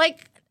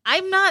 Like,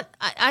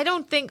 I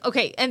don't think,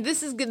 okay, and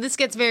this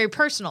gets very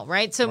personal,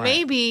 right? So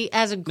maybe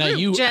as a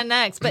group, Gen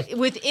X, but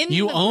within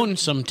you own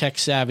some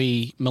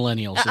tech-savvy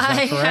millennials, is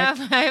that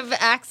correct? I have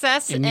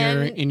access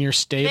in your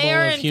stable of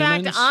humans? They are,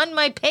 in fact, on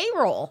my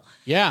payroll.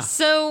 Yeah.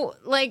 So,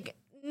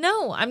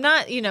 no, I'm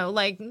not,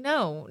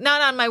 no,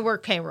 not on my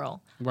work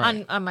payroll,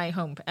 right. on my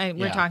home.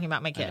 We're talking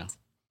about my kids.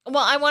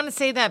 Well, I want to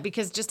say that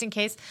because just in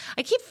case,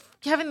 I keep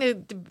having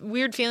the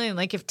weird feeling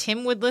like if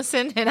Tim would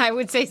listen and I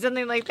would say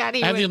something like that, I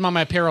have him on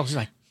my payroll. He's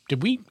like,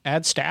 Did we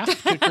add staff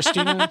to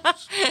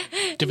Christina's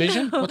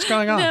division? What's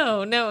going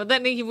on? No.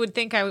 Then he would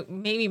think I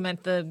maybe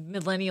meant the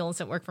millennials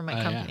that work for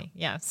my company.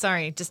 Yeah,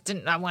 sorry. Just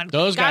didn't. I want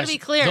those guys. Gotta be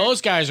clear.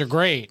 Those guys are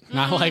great.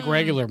 Not like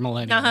regular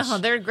millennials. No,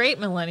 they're great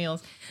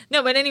millennials.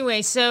 No, but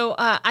anyway, so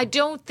I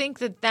don't think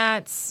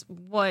that's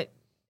what.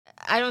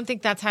 I don't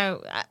think that's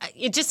how.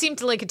 It just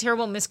seemed like a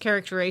terrible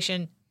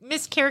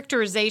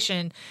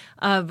mischaracterization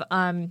of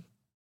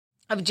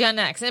Gen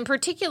X, and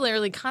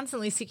particularly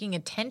constantly seeking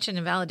attention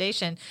and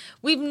validation.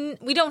 We've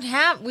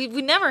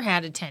never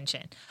had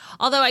attention.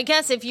 Although I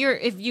guess if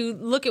you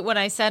look at what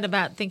I said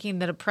about thinking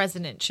that a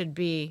president should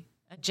be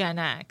a Gen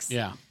X,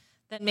 then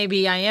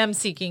maybe I am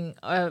seeking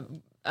a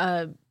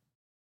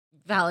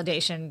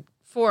validation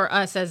for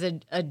us as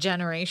a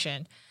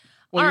generation.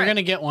 Well, you're going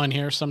to get one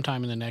here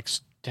sometime in the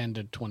next 10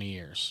 to 20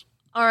 years.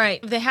 All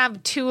right. They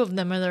have two of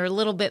them, and they're a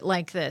little bit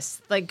like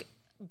this. Like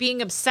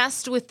being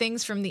obsessed with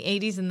things from the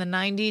 80s and the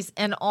 90s,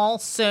 and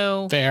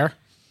also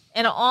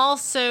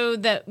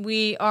that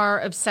we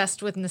are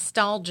obsessed with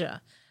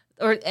nostalgia.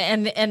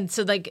 And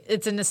so like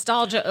it's a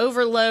nostalgia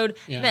overload.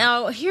 Yeah.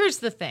 Now, here's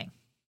the thing.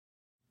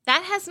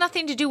 That has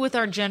nothing to do with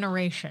our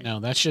generation.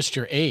 No, that's just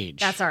your age.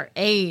 That's our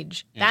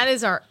age. Yeah. That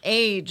is our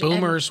age.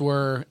 Boomers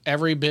were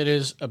every bit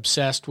as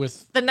obsessed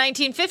with the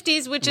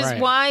 1950s, which is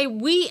why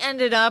we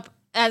ended up,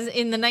 as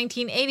in the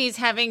 1980s,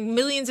 having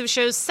millions of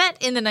shows set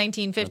in the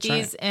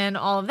 1950s and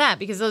all of that,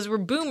 because those were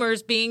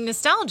boomers being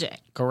nostalgic.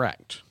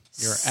 Correct.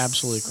 You're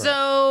absolutely correct.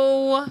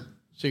 So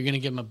you're going to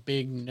give him a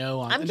big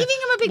no on that? I'm giving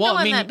him a big no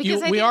on that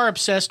because we are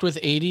obsessed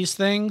with 80s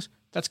things.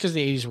 That's because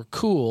the 80s were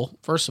cool,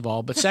 first of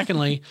all. But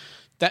secondly,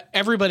 that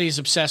everybody's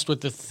obsessed with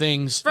the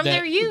things from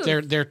their youth.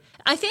 They're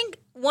I think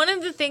one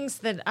of the things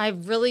that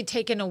I've really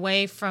taken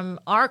away from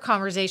our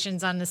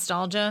conversations on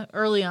nostalgia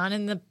early on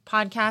in the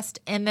podcast,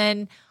 and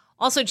then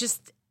also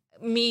just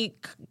me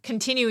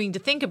continuing to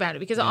think about it,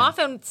 because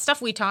often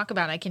stuff we talk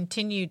about, I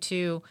continue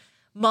to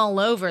mull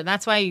over.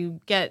 That's why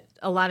you get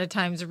a lot of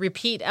times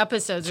repeat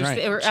episodes or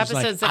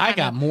episodes that I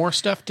got more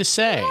stuff to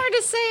say. More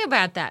to say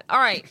about that. All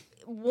right.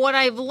 What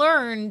I've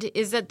learned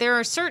is that there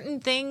are certain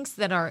things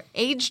that are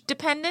age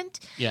dependent.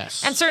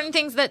 Yes. And certain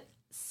things that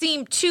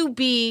seem to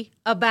be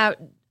about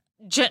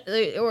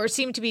or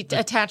seem to be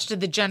attached to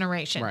the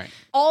generation. Right.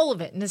 All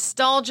of it.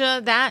 Nostalgia,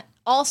 that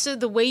also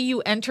the way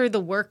you enter the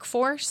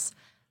workforce.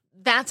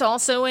 That's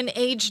also an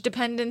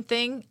age-dependent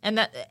thing. And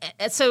that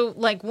so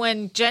like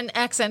when Gen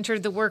X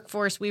entered the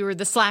workforce, we were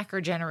the slacker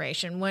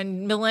generation.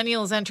 When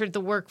millennials entered the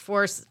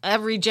workforce,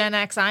 every Gen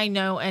X I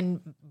know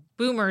and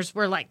boomers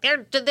were like,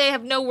 they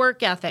have no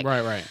work ethic.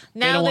 Right.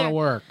 Now they don't want to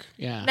work.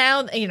 Yeah.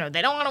 Now, they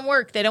don't want to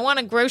work. They don't want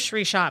to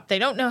grocery shop. They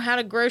don't know how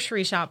to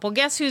grocery shop. Well,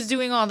 guess who's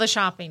doing all the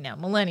shopping now?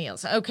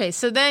 Millennials. Okay,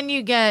 so then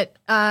you get,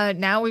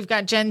 now we've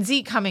got Gen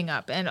Z coming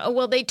up. And,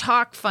 they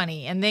talk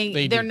funny. And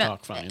they're do not,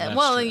 talk funny. That's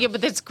well, true. yeah,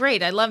 but that's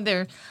great. I love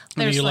their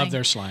slang. You love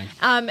their slang.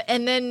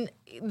 And then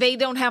they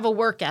don't have a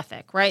work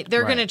ethic, right?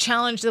 They're going to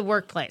challenge the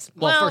workplace.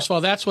 Well, first of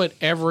all, that's what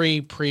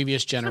every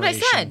previous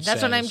generation says.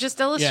 That's what I'm just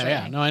illustrating.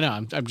 Yeah. No, I know.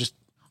 I'm just...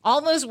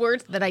 All those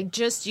words that I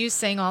just used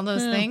saying all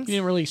those things. You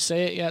didn't really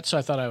say it yet, so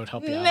I thought I would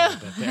help you out a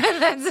little bit there.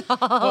 That's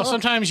all. Well,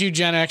 sometimes you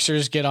Gen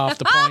Xers get off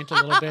the point a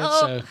little bit,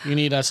 so you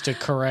need us to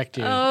correct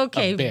you a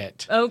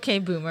bit. Okay,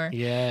 boomer.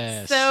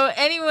 Yes. So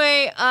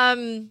anyway,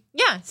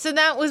 so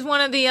that was one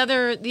of the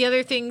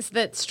other things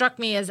that struck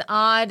me as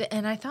odd,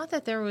 and I thought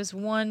that there was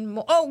one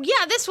more. Oh,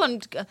 yeah, this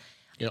one.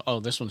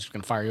 This one's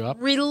going to fire you up.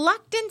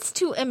 Reluctance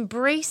to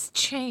embrace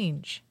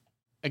change.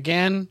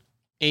 Again,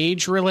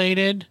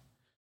 age-related.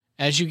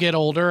 As you get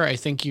older, I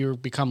think you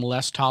become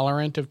less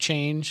tolerant of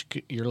change.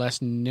 You're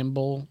less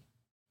nimble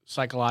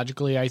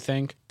psychologically, I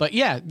think. But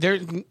yeah,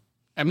 did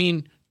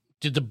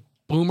the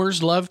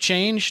boomers love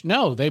change?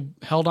 No, they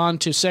held on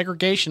to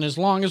segregation as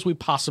long as we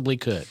possibly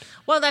could.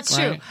 Well, that's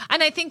true.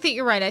 And I think that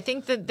you're right. I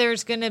think that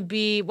there's going to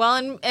be,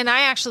 and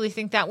I actually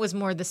think that was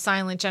more the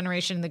silent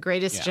generation, the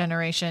greatest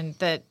generation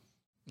that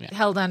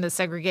held on to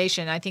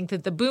segregation. I think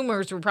that the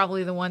boomers were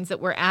probably the ones that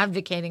were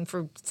advocating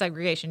for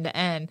segregation to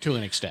end. To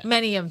an extent.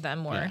 Many of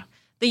them were. Yeah.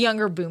 The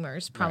younger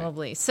boomers,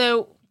 probably. Right.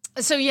 So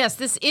yes,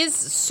 this is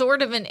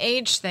sort of an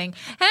age thing.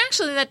 And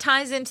actually that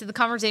ties into the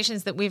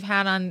conversations that we've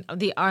had on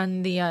the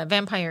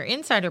Vampire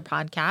Insider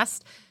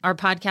podcast, our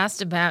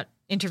podcast about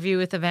Interview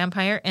with the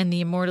Vampire and the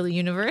Immortal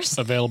Universe.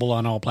 Available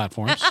on all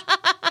platforms.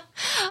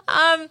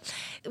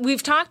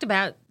 We've talked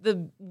about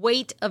the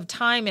weight of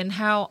time and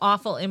how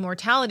awful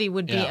immortality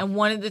would be. And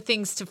one of the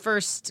things to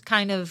first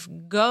kind of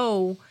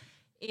go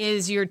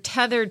is you're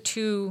tethered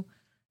to,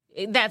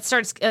 that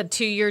starts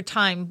to your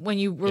time when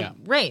you were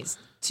raised,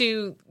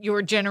 to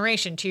your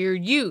generation, to your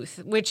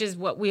youth, which is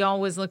what we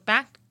always look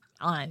back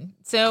on.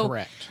 So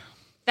correct.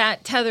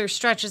 That tether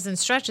stretches and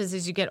stretches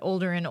as you get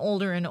older and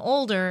older and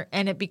older,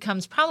 and it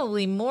becomes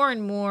probably more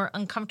and more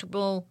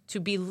uncomfortable to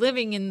be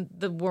living in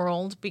the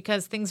world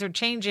because things are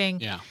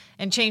changing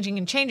and changing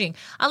and changing.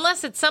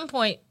 Unless at some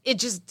point it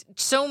just,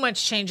 so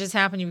much changes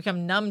happen, you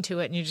become numb to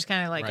it, and you're just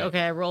kind of like,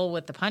 okay, I roll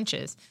with the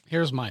punches.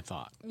 Here's my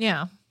thought.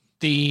 Yeah.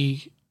 The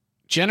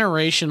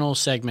generational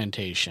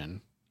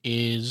segmentation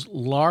was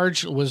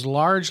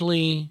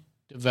largely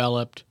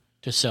developed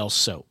to sell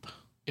soap.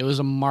 It was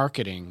a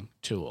marketing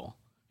tool,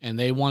 and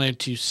they wanted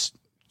to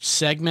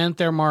segment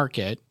their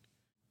market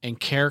and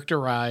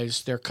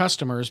characterize their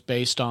customers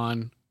based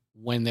on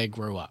when they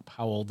grew up,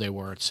 how old they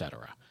were,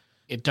 etc.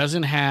 It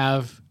doesn't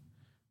have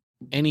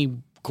any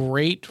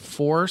great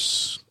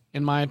force,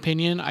 in my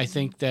opinion. I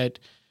think that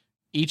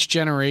each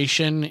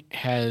generation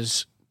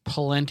has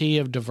plenty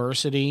of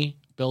diversity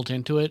built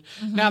into it.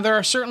 Mm-hmm. Now, there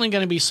are certainly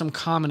going to be some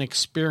common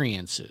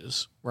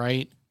experiences,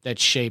 right, that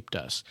shaped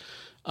us.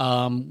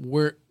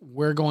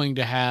 We're going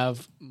to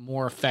have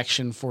more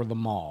affection for the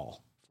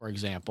mall, for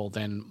example,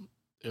 than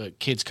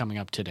kids coming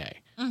up today,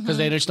 because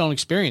they just don't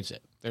experience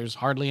it. There's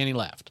hardly any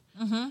left.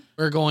 Mm-hmm.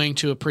 We're going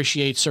to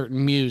appreciate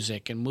certain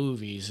music and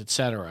movies,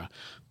 etc.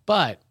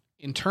 But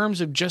in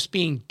terms of just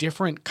being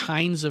different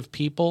kinds of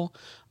people,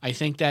 I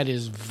think that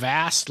is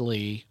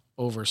vastly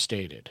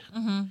overstated.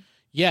 Mm-hmm.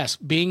 Yes,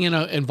 being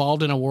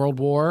involved in a world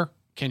war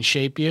can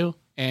shape you,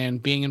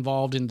 and being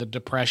involved in the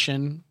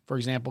Depression, for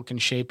example, can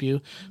shape you.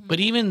 Mm-hmm. But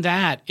even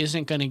that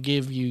isn't going to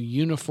give you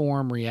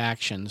uniform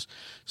reactions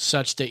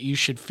such that you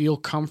should feel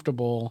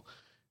comfortable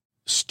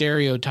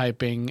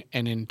stereotyping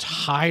an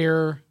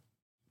entire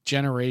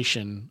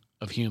generation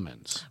of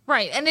humans.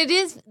 Right. And it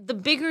is, the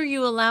bigger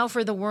you allow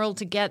for the world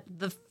to get,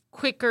 the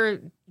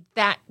quicker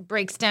that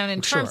breaks down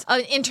in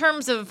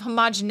terms of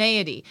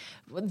homogeneity.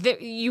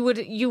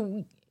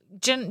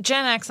 Gen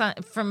X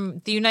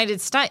from the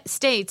United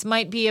States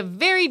might be a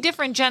very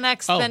different Gen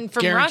X than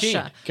from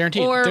Russia.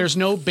 Guaranteed. There's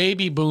no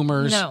baby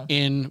boomers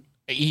in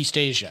East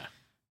Asia,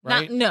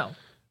 right?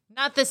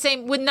 Not the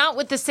same. Not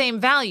with the same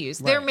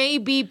values. Right. There may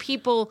be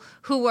people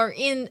who are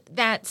in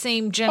that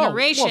same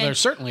generation. There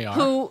certainly are.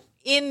 Who,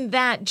 in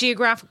that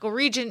geographical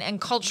region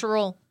and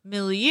cultural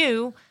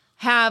milieu,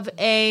 have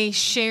a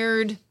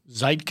shared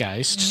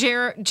zeitgeist,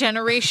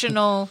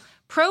 generational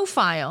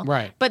profile.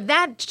 Right. But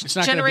that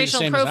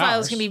generational profile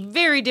is going to be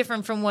very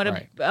different from what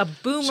a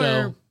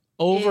boomer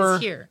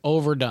is here.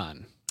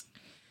 Overdone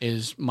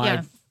is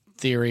my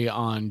theory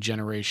on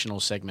generational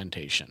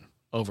segmentation.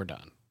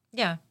 Overdone.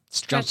 Yeah.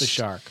 Jump the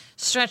shark.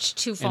 Stretched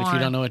too far. And if you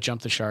don't know what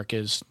jump the shark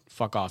is,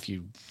 fuck off,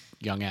 you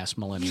young-ass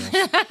millennials.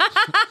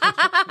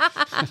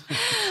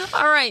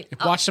 All right.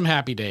 Watch some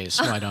Happy Days,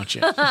 why don't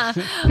you?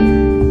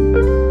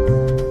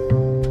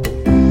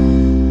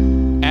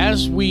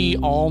 As we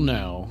all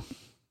know,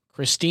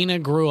 Christina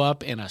grew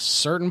up in a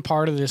certain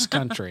part of this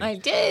country. I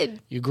did.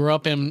 You grew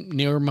up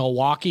near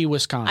Milwaukee,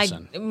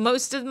 Wisconsin.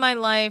 Most of my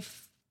life,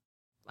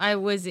 I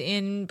was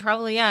in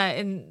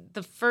in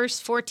the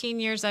first 14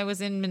 years I was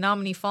in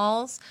Menominee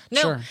Falls.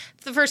 The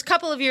first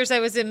couple of years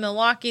I was in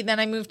Milwaukee, then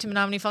I moved to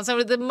Menominee Falls.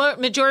 So the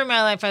majority of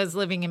my life I was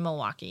living in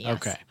Milwaukee. Yes.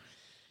 Okay.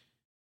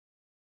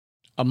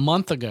 A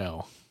month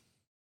ago,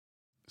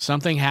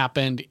 something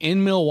happened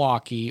in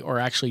Milwaukee, or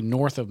actually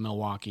north of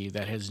Milwaukee,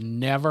 that has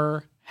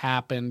never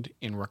happened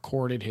in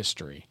recorded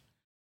history.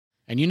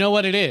 And you know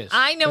what it is.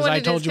 I know what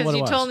it is because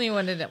you told me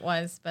what it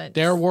was. But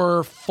there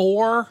were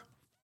 4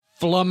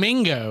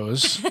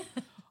 flamingos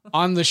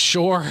on the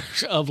shore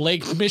of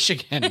Lake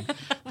Michigan. Oh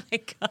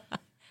my God.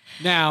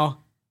 Now,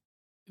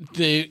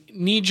 the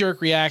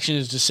knee-jerk reaction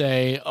is to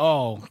say,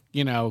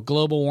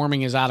 global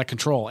warming is out of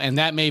control. And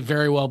that may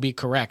very well be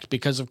correct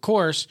because, of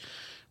course,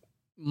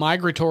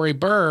 migratory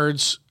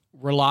birds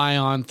rely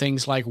on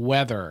things like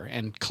weather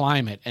and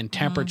climate and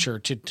temperature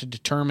to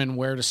determine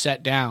where to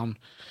set down,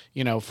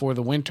 for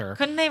the winter.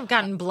 Couldn't they have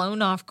gotten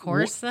blown off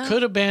course, though?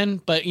 Could have been,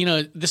 but,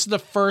 this is the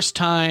first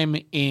time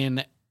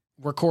in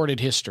recorded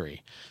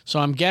history. So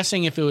I'm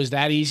guessing if it was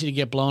that easy to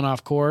get blown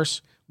off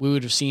course, we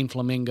would have seen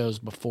flamingos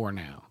before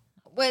now.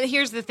 Well,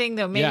 here's the thing,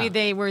 though. Maybe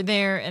they were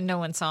there and no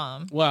one saw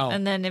them. Well,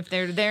 and then if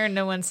they're there and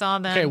no one saw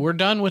them. Okay, we're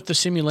done with the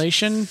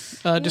simulation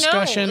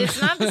discussion. No,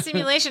 it's not the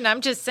simulation.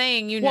 I'm just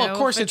saying, of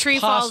course, if a tree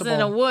falls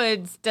in a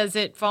woods, does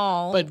it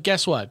fall? But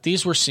guess what?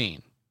 These were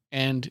seen.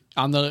 And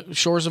on the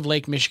shores of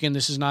Lake Michigan,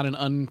 this is not an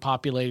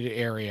unpopulated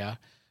area,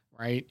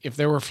 right? If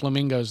there were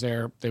flamingos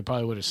there, they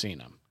probably would have seen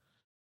them.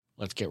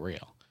 Let's get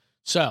real.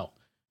 So,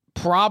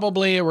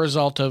 probably a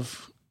result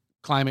of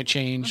climate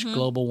change,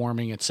 global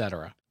warming,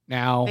 etc.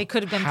 Now, they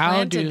could have been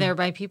planted there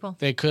by people.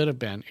 They could have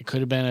been. It could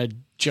have been a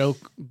joke,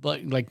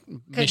 like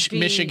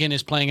Michigan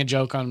is playing a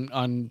joke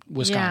on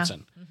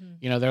Wisconsin.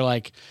 Yeah. They're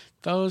like,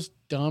 those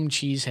dumb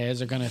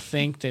cheeseheads are going to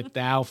think that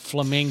now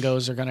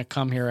flamingos are going to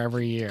come here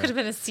every year. Could have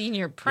been a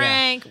senior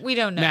prank. Yeah. We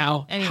don't know.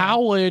 Now,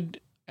 how would,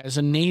 as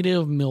a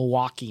native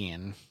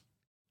Milwaukeean,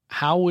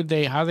 how are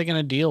they going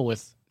to deal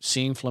with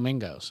seeing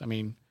flamingos? I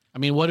mean,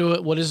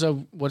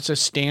 what's a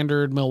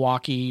standard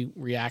Milwaukee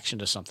reaction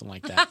to something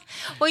like that?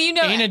 Well,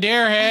 ain't a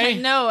dare, hey?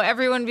 No,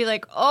 everyone would be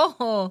like,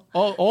 oh,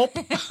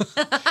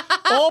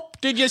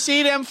 did you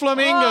see them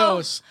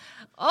flamingos?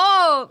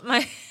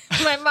 My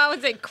mom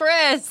would say,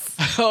 Chris.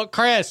 Oh,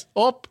 Chris.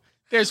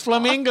 There's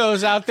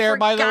flamingos out there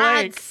by the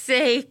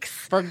lake.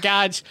 For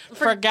gosh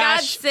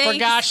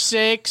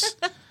sakes.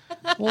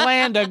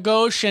 Land of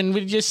Goshen.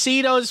 Did you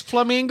see those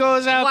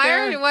flamingos out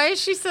there? Why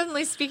is she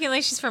suddenly speaking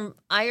like she's from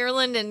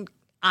Ireland and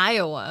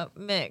Iowa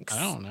mix? I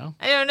don't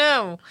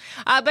know.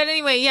 But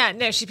anyway, yeah,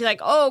 no, she'd be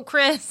like, oh,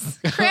 Chris,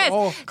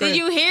 Oh, Chris. did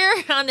you hear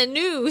on the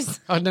news?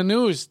 On the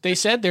news, they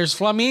said there's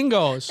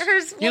flamingos.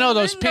 You know,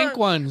 those pink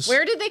ones.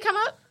 Where did they come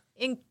up?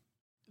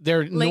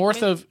 They're Lake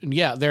north of,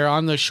 they're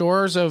on the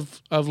shores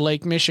of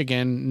Lake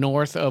Michigan,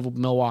 north of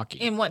Milwaukee.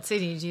 In what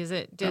city?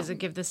 Does it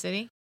give the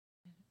city?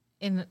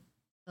 In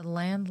the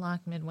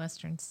landlocked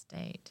Midwestern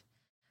state.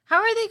 How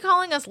are they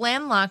calling us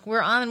landlocked?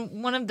 We're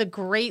on one of the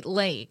Great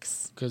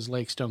Lakes. Because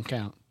lakes don't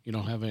count. You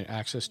don't have any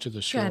access to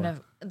the shore. Kind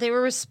of. They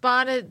were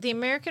spotted, the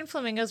American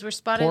flamingos were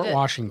spotted Port at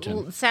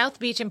Washington. South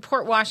Beach in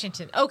Port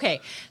Washington. Okay,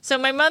 so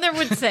my mother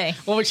would say,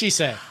 What would she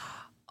say?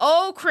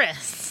 oh,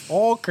 Chris.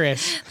 Oh,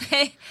 Chris.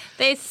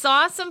 They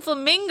saw some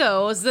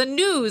flamingos, on the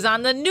news.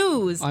 On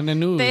the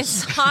news. They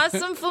saw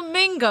some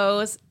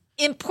flamingos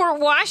in Port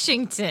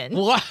Washington.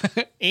 What?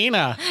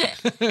 Ana.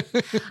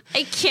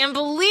 I can't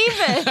believe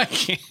it. I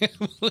can't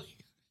believe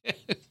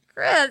it.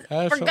 Chris,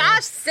 That's for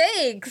gosh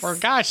sakes. For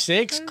gosh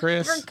sakes,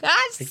 Chris. For gosh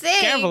I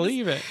sakes. can't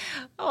believe it.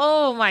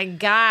 Oh, my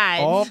God.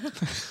 Oh.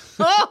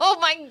 Oh,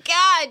 my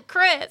God,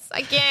 Chris.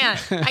 I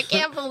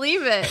can't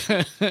believe it.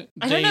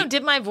 I don't know.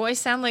 Did my voice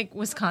sound like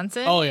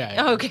Wisconsin? Oh,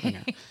 yeah. Okay.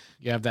 Yeah.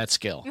 You have that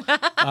skill.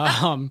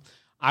 I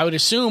would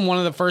assume one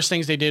of the first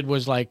things they did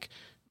was like,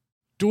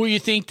 do you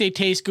think they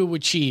taste good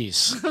with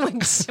cheese?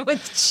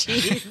 With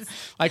cheese.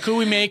 Like, could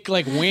we make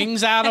like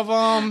wings out of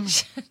them?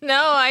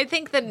 No, I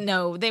think that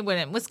no, they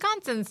wouldn't.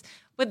 Wisconsin's,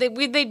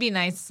 they'd be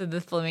nice to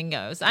the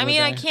flamingos. I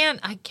mean, I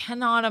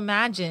cannot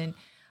imagine.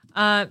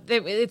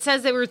 It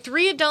says there were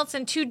 3 adults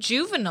and 2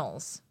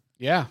 juveniles.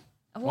 Yeah.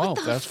 What Whoa,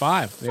 the that's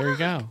 5. fuck? There you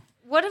go.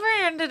 Whatever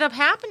ended up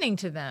happening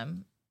to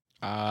them?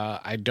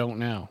 I don't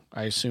know.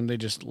 I assume they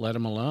just let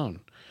them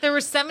alone. There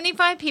were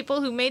 75 people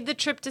who made the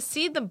trip to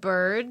see the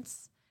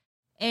birds.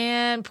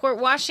 And Port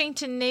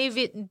Washington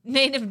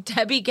native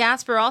Debbie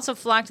Gasper also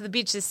flocked to the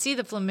beach to see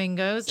the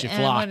flamingos. She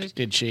flocked,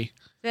 did she?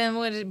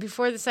 Then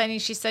before the sighting,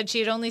 she said she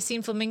had only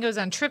seen flamingos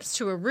on trips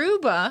to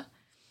Aruba.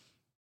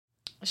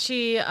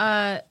 She's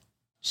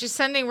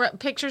sending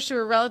pictures to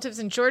her relatives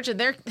in Georgia.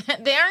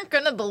 They aren't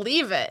going to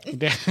believe it.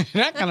 They're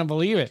not going to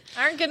believe it.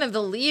 Aren't going to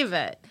believe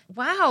it.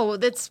 Wow,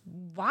 that's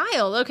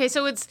wild. Okay,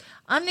 so it's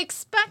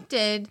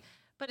unexpected,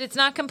 but it's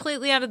not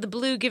completely out of the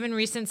blue given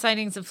recent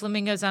sightings of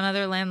flamingos on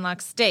other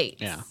landlocked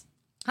states. Yeah.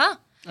 Huh?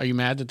 Are you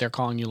mad that they're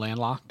calling you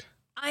landlocked?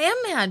 I am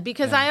mad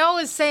because I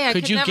always say I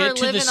could never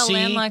live in a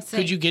landlocked state.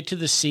 Could you get to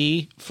the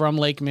sea from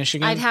Lake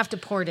Michigan? I'd have to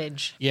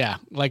portage. Yeah.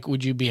 Like,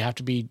 would you have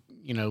to be,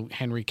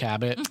 Henry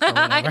Cabot or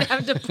I'd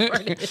have to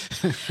portage.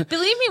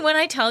 Believe me when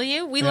I tell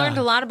you, we learned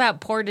a lot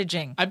about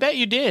portaging. I bet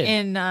you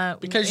did.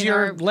 Because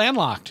you're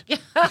landlocked.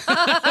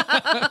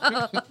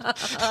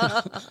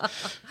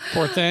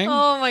 Poor thing.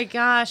 Oh, my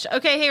gosh.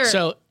 Okay, here.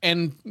 So,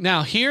 and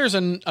now here's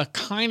a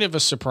kind of a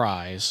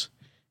surprise,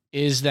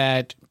 is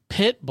that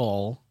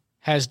Pitbull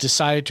has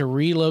decided to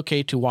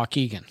relocate to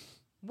Waukegan.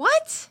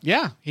 What?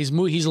 Yeah, he's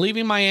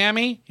leaving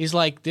Miami. He's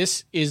like,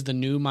 this is the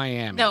new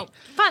Miami. No,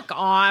 fuck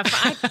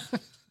off.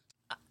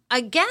 I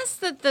guess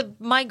that the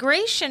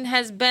migration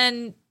has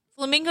been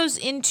flamingos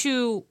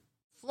into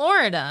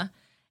Florida,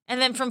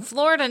 and then from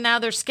Florida now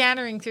they're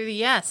scattering through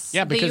the US.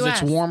 Yeah, because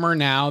it's warmer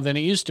now than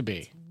it used to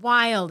be.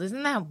 Wild,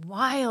 isn't that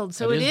wild?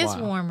 So it is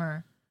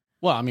warmer.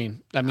 Well, I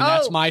mean,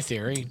 that's my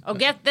theory. Oh,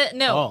 get that?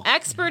 No,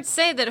 experts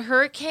say that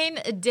Hurricane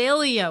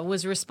Idalia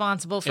was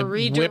responsible for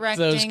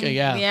redirecting.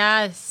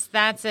 Yes,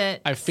 that's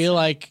it. I feel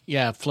like,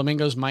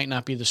 flamingos might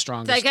not be the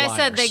strongest. Like I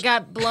said, they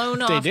got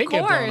blown off course. Get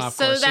blown off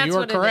course. So that's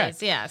what correct. It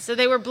is. Yeah, so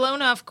they were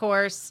blown off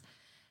course,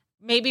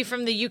 maybe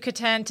from the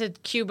Yucatan to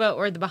Cuba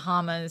or the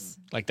Bahamas.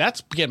 Like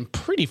that's getting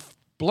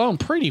blown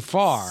pretty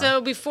far. So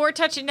before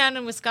touching down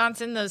in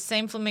Wisconsin, those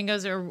same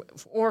flamingos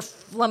or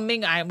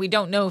flamingo, we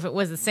don't know if it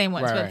was the same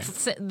ones, but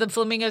the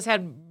flamingos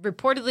had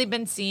reportedly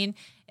been seen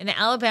in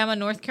Alabama,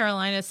 North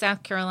Carolina,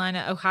 South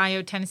Carolina,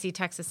 Ohio, Tennessee,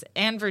 Texas,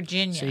 and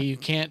Virginia. So you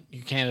can't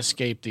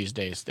escape these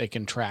days. They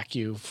can track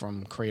you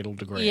from cradle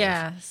to grave.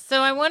 Yeah. So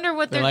I wonder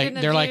what they're going to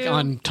do. They're like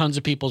on tons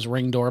of people's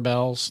Ring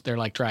doorbells. They're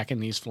like tracking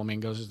these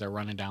flamingos as they're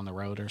running down the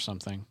road or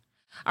something.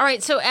 All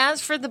right. So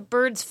as for the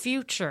bird's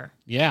future.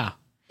 Yeah.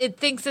 It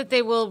thinks that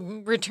they will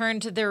return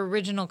to their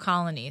original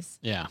colonies.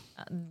 Yeah.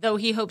 Though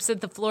he hopes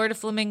that the Florida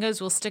flamingos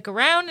will stick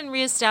around and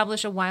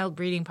reestablish a wild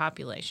breeding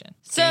population.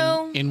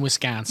 So in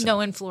Wisconsin. No,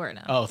 in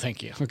Florida. Oh,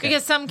 thank you. Okay.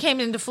 Because some came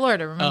into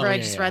Florida. Remember, I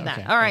just read that.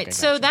 Okay. All right. Okay,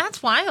 so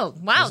that's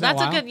wild. Wow. Isn't that's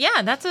that wild? a good.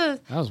 Yeah. That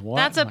was wild.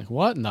 That's like,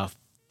 what in the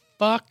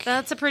fuck?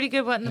 That's a pretty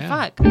good what in the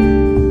fuck.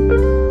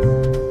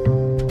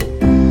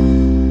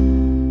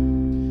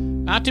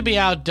 Not to be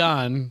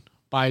outdone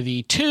by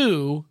the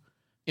 2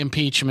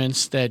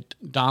 impeachments that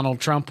Donald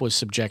Trump was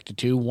subjected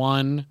to.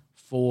 One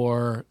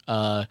for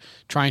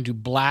trying to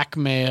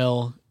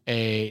blackmail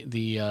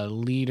the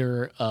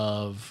leader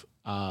of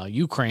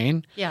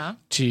Ukraine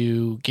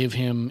to give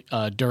him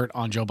dirt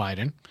on Joe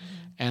Biden.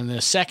 And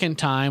the second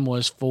time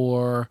was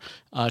for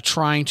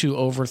trying to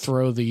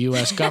overthrow the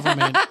U.S.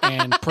 government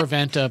and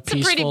prevent a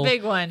peaceful pretty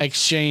big one.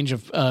 exchange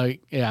of a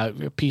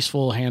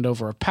peaceful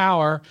handover of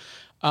power.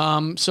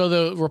 So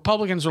the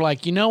Republicans were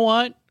like, you know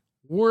what?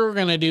 We're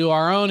going to do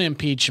our own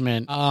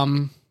impeachment.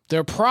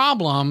 Their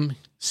problem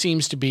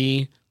seems to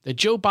be that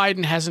Joe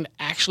Biden hasn't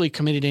actually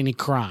committed any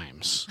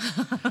crimes.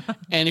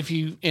 And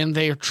you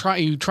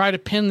try to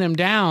pin them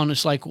down,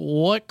 it's like,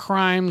 what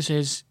crimes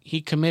has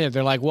he committed?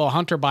 They're like, well,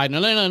 Hunter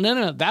Biden.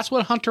 No. That's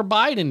what Hunter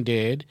Biden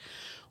did.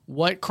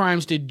 What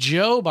crimes did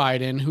Joe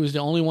Biden, who's the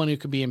only one who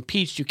could be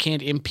impeached? You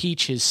can't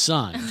impeach his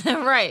son.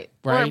 Right.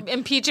 Or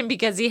impeach him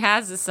because he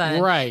has a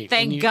son. Right.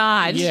 Thank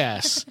God.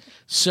 Yes.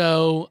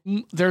 So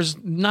there's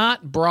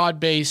not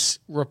broad-based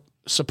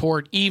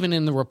support even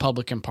in the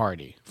Republican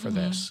Party for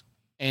this.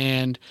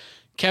 And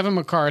Kevin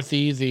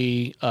McCarthy,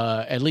 the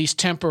at least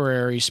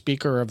temporary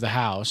Speaker of the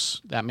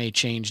House, that may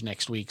change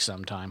next week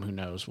sometime. Who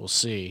knows? We'll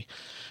see.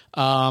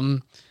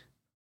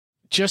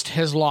 Just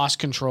has lost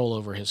control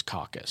over his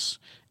caucus.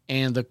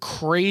 And the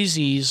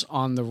crazies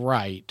on the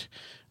right,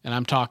 and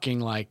I'm talking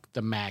like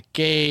the Matt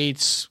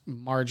Gaetz,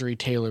 Marjorie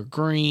Taylor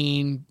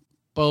Greene,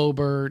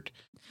 Boebert.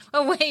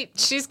 Oh, wait,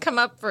 she's come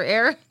up for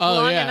air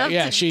long enough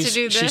to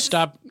do this? She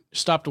stopped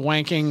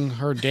wanking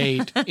her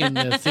date in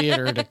the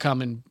theater to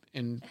come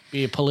and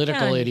be a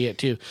political idiot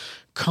too.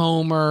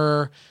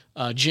 Comer,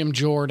 Jim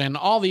Jordan,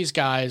 all these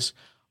guys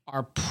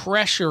are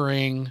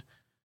pressuring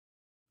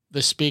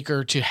the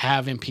speaker to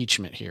have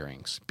impeachment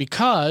hearings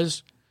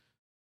because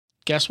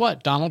guess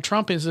what? Donald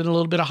Trump is in a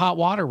little bit of hot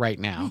water right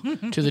now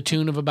to the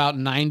tune of about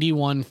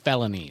 91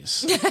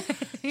 felonies.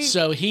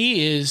 So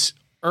he is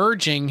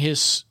urging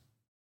his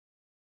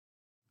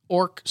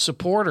orc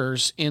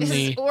supporters in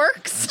the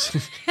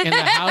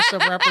House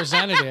of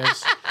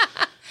Representatives.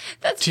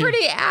 That's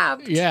pretty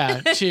apt.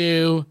 Yeah,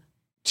 to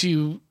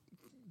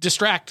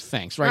distract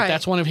things, right?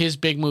 That's one of his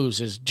big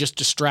moves is just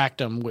distract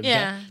them.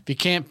 If you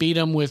can't beat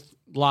them with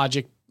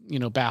logic,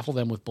 baffle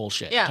them with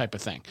bullshit type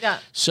of thing. Yeah.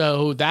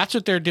 So that's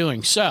what they're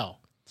doing. So,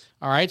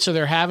 all right. So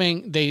they're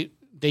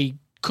they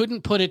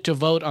couldn't put it to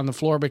vote on the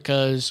floor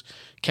because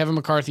Kevin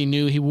McCarthy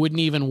knew he wouldn't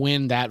even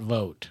win that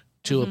vote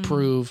to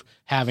approve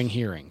having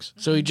hearings.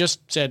 So he just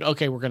said,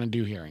 okay, we're going to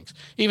do hearings.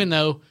 Even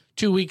though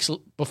 2 weeks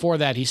before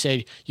that, he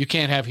said, you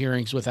can't have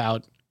hearings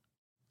without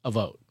a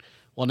vote.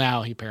 Well,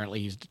 now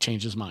he's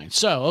changed his mind.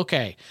 So,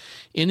 okay.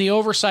 In the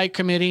Oversight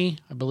Committee,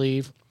 I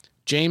believe,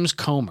 James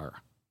Comer,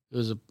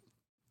 who's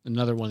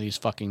another one of these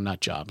fucking nut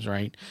jobs,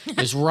 right,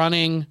 is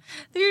running.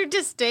 Your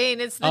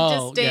disdain. It's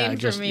the disdain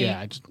for me.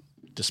 Yeah, I just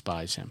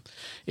despise him.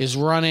 Is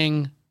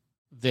running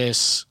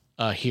this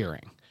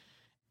hearing.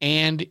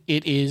 And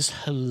it is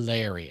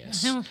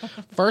hilarious.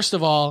 First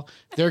of all,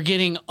 they're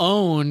getting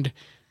owned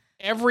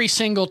every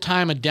single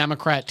time a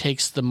Democrat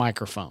takes the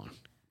microphone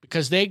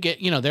because they get,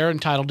 they're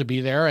entitled to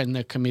be there in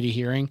the committee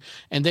hearing,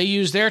 and they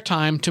use their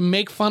time to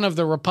make fun of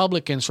the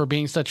Republicans for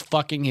being such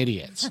fucking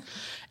idiots.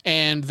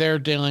 And they're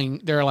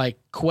like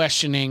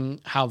questioning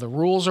how the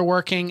rules are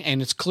working,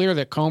 and it's clear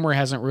that Comer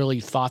hasn't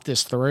really thought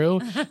this through,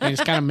 and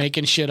he's kind of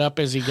making shit up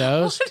as he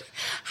goes.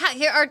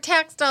 Our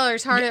tax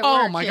dollars hard at work.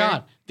 Oh my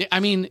God. I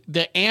mean,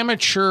 the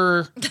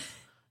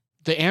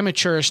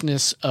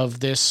amateurishness of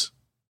this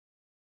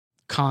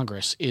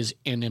Congress is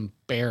an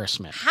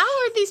embarrassment. How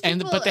are these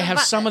people? But they have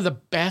some of the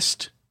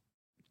best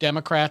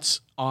Democrats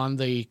on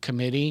the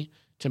committee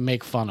to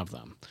make fun of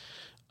them.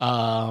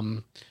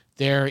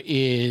 There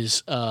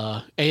is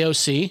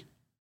AOC,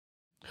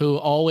 who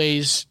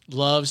always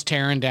loves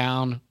tearing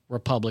down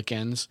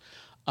Republicans.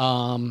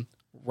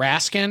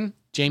 Raskin,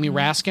 Jamie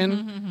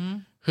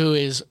Raskin, who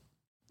is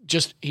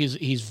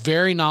he's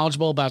very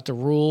knowledgeable about the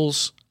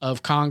rules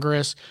of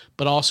Congress,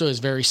 but also is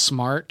very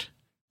smart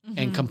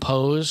and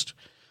composed.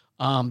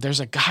 There's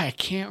a guy, I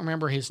can't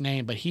remember his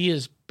name, but he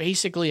is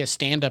basically a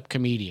stand-up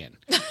comedian.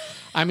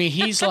 I mean,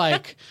 he's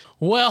like,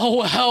 well,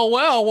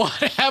 what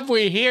have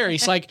we here?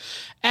 He's like,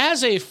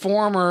 as a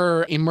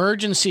former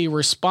emergency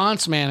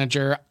response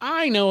manager,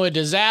 I know a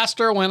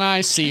disaster when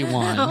I see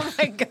one. Oh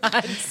my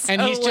God. So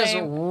and he's just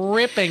lame.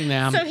 ripping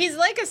them. So he's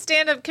like a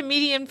stand-up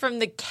comedian from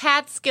the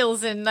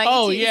Catskills in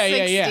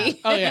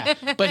 1960. Oh, yeah.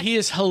 But he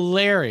is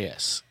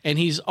hilarious. And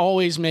he's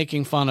always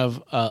making fun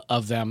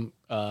of them.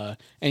 And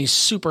he's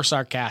super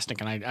sarcastic.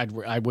 And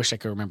I wish I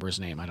could remember his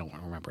name. I don't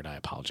remember it. I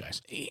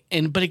apologize.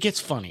 But it gets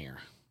funnier.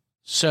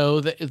 So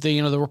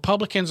the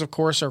Republicans, of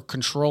course, are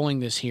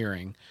controlling this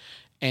hearing,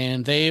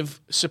 and they've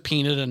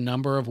subpoenaed a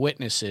number of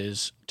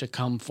witnesses to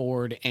come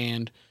forward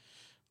and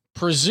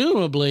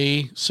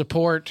presumably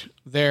support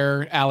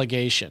their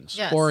allegations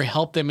or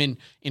help them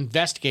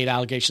investigate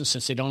allegations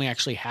since they don't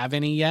actually have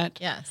any yet.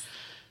 Yes.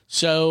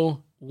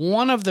 So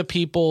one of the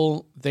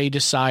people they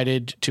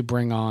decided to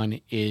bring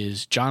on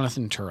is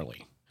Jonathan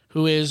Turley,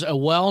 who is a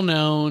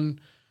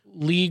well-known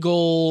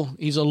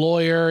he's a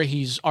lawyer.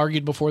 He's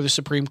argued before the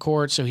Supreme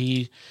Court, so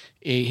he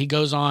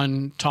goes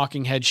on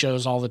talking head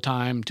shows all the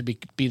time to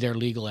be their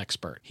legal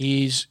expert.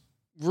 He's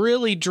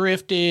really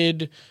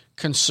drifted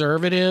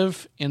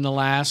conservative in the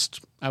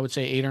last, I would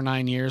say, 8 or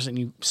 9 years, and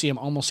you see him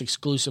almost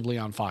exclusively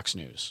on Fox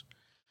News.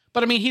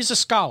 But I mean, he's a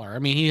scholar. I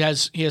mean, he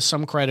has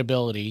some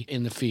credibility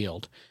in the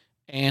field.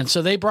 And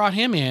so they brought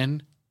him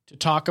in to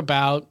talk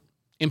about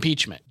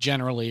impeachment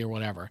generally or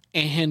whatever.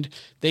 And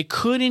they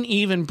couldn't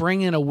even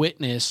bring in a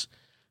witness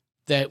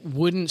that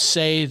wouldn't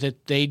say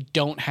that they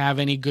don't have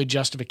any good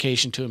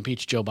justification to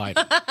impeach Joe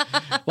Biden.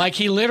 Like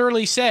he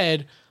literally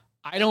said,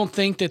 I don't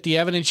think that the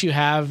evidence you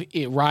have,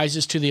 it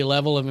rises to the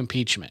level of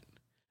impeachment.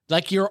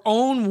 Like your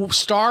own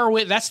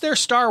that's their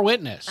star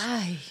witness.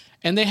 Aye.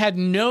 And they had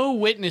no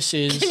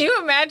witnesses. Can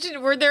you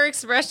imagine? Were their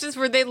expressions?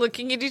 Were they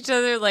looking at each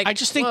other like? I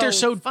just think they're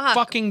so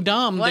fucking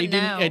dumb. What They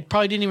didn't. now? It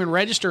probably didn't even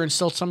register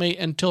until somebody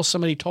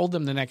told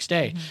them the next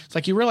day. Mm-hmm. It's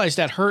like you realize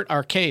that hurt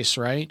our case,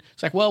 right?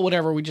 It's like, well,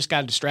 whatever. We just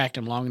got to distract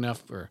him long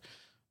enough for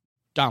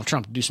Donald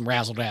Trump to do some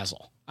razzle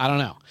dazzle. I don't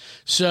know.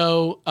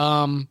 So,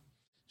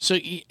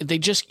 they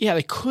just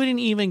they couldn't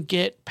even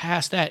get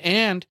past that.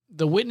 And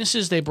the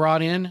witnesses they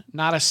brought in,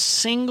 not a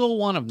single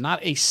one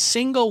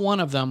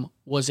of them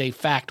was a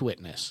fact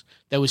witness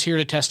that was here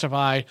to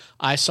testify.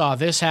 I saw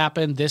this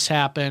happen. This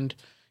happened.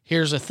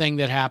 Here's a thing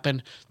that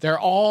happened. They're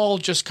all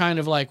just kind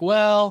of like,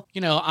 well,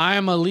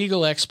 I'm a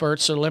legal expert,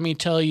 so let me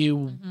tell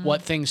you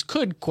what things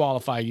could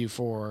qualify you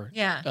for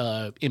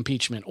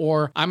impeachment.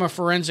 Or I'm a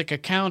forensic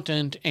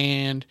accountant,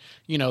 and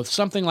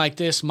something like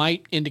this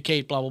might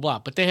indicate blah blah blah.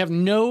 But they have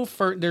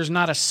there's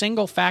not a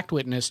single fact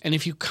witness. And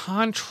if you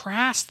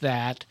contrast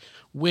that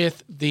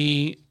with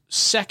the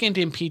second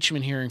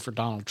impeachment hearing for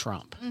Donald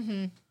Trump,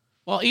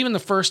 well, even the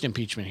first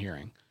impeachment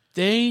hearing,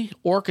 they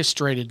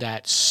orchestrated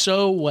that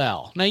so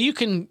well. Now, you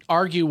can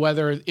argue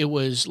whether it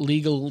was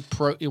legal,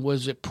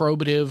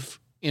 probative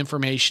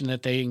information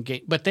that they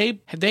engaged, but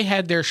they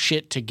had their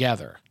shit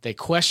together. They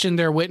questioned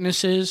their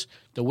witnesses.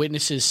 The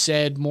witnesses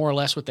said more or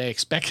less what they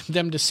expected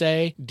them to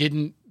say,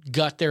 didn't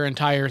gut their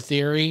entire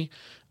theory.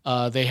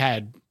 They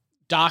had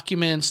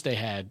documents. They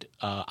had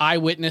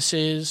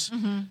eyewitnesses.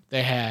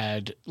 They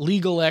had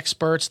legal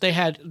experts.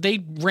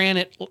 They ran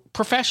it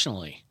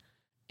professionally.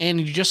 And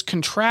you just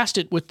contrast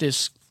it with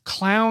this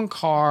clown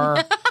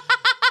car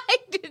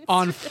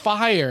on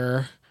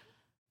fire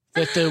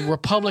that the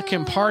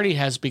Republican Party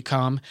has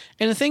become.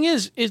 And the thing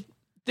is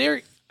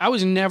I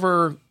was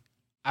never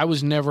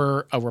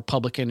a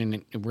Republican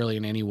in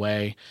any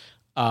way.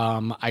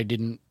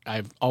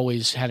 I've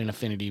always had an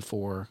affinity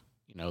for,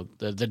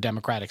 the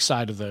Democratic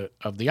side of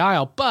the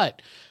aisle,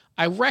 but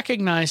I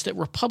recognize that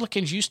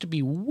Republicans used to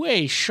be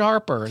way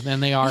sharper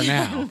than they are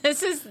now.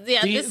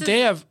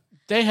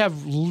 They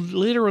have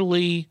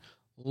literally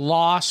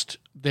lost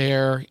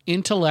their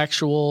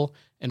intellectual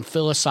and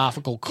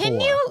philosophical core.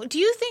 Do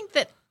you think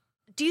that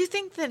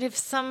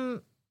if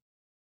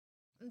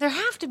there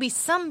have to be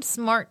some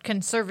smart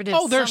conservatives?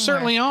 Oh, there somewhere.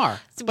 Certainly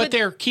are, but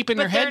they're keeping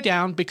their head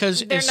down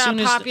because they're not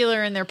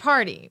popular in their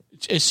party.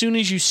 As soon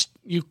as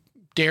you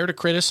dare to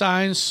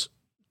criticize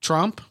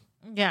Trump,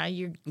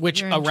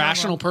 which a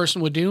rational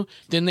person would do,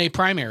 then they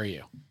primary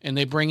you and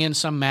they bring in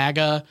some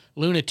MAGA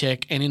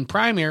lunatic. And in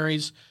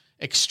primaries,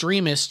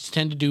 extremists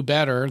tend to do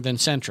better than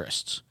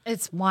centrists.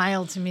 It's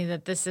wild to me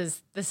that this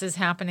is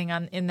happening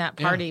in that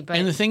party. Yeah. But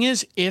and the thing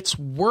is, it's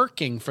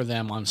working for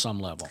them on some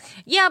level.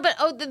 Yeah,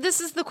 but this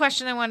is the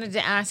question I wanted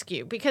to ask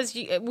you, because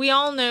we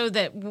all know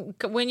that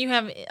when you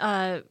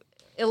have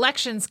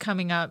elections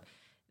coming up,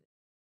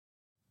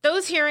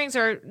 those hearings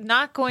are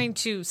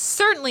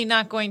certainly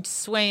not going to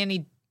sway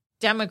any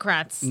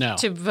Democrats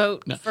to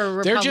vote for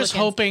Republicans. They're just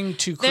hoping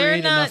to create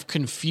enough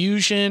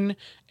confusion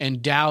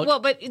and doubt. Well,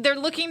 but they're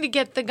looking to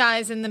get the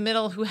guys in the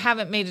middle who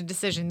haven't made a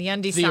decision, the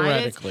undecided.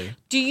 Theoretically.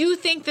 Do you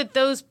think that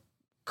those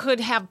could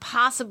have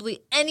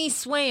possibly any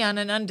sway on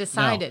an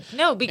undecided?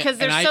 No, because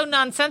they're so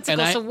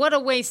nonsensical, so what a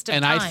waste of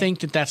time. And I think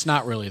that that's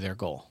not really their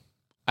goal.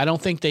 I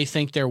don't think they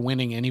think they're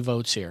winning any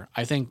votes here.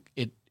 I think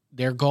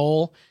their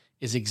goal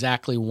is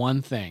exactly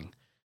one thing: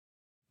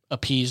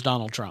 appease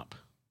Donald Trump.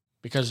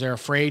 Because they're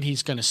afraid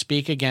he's going to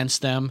speak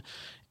against them.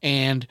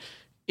 And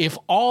if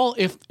all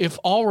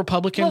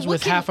Republicans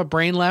with half a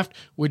brain left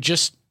would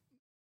just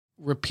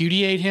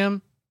repudiate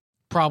him,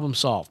 problem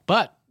solved.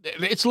 But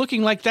it's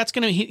looking like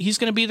he's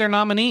going to be their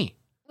nominee.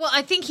 Well,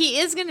 I think he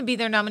is going to be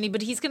their nominee,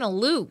 but he's going to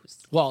lose.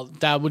 Well,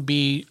 that would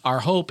be our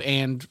hope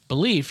and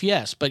belief,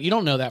 yes. But you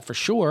don't know that for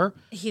sure.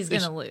 He's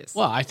going to lose.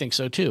 Well, I think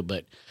so too.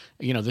 But,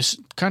 this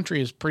country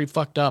is pretty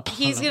fucked up.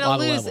 He's going to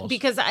lose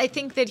because I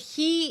think that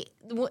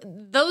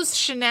those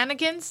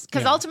shenanigans,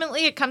 because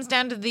ultimately it comes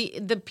down to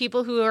the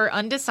people who are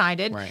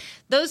undecided. Right.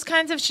 Those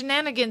kinds of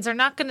shenanigans are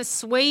not going to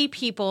sway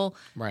people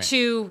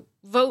to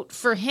vote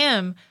for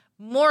him.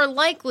 More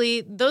likely,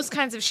 those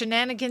kinds of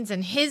shenanigans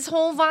and his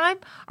whole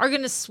vibe are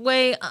going to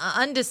sway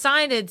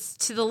undecideds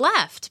to the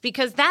left,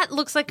 because that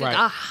looks like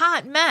a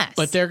hot mess.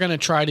 But they're going to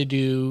try to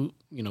do,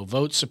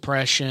 vote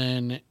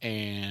suppression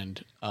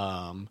and,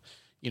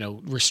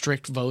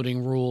 restrict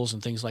voting rules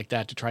and things like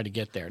that to try to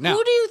get there. Now,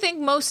 who do you think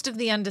most of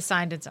the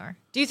undecideds are?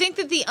 Do you think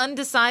that the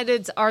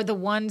undecideds are the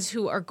ones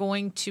who are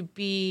going to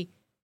be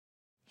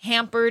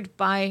hampered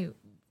by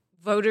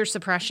voter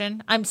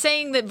suppression? I'm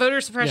saying that voter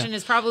suppression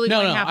is probably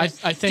going to happen.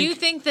 I think, do you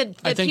think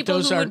that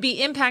people who would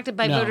be impacted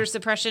by voter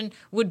suppression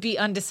would be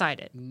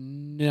undecided?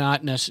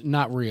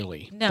 Not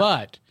really. No.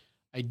 But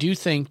I do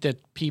think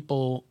that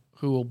people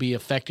who will be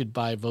affected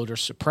by voter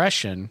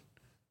suppression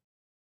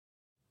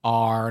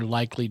are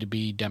likely to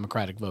be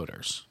Democratic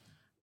voters.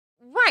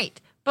 Right.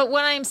 But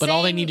what I'm saying... But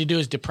all they need to do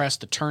is depress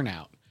the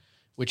turnout,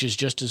 which is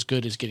just as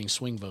good as getting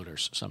swing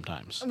voters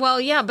sometimes. Well,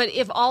 yeah, but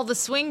if all the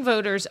swing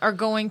voters are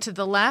going to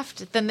the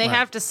left, then they Right.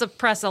 have to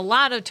suppress a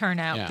lot of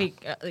turnout.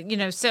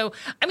 Yeah. So,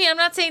 I mean, I'm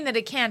not saying that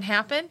it can't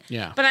happen,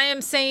 Yeah. but I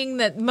am saying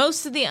that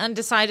most of the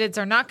undecideds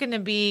are not going to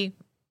be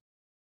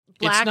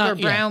black or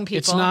brown people.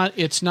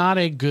 It's not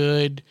a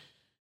good,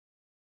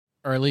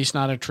 or at least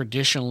not a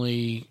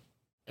traditionally,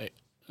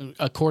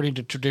 according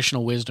to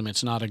traditional wisdom,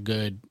 it's not a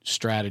good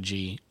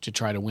strategy to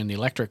try to win the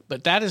electorate.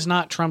 But that is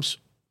not Trump's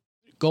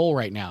goal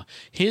right now.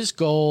 His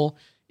goal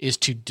is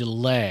to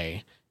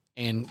delay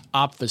and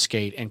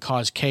obfuscate and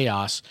cause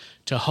chaos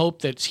to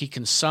hope that he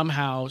can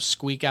somehow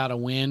squeak out a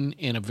win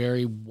in a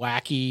very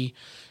wacky,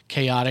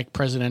 chaotic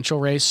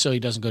presidential race so he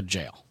doesn't go to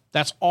jail.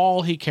 That's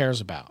all he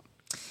cares about.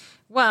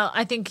 Well,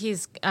 I think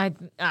I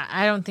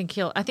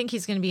think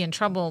he's going to be in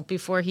trouble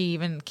before he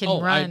even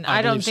can run.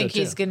 I don't think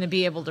he's going to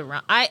be able to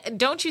run.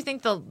 Don't you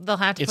think they'll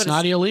have to It's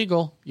not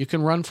illegal. You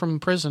can run from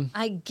prison.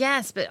 I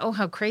guess, but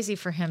how crazy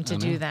for him to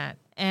do that.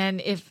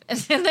 And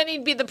then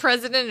he'd be the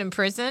president in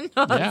prison.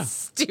 Oh, Yeah.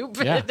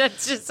 stupid. Yeah.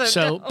 That's just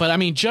so dumb. But I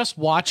mean, just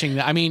watching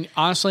that, I mean,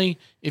 honestly,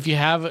 if you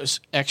have an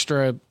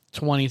extra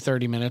 20,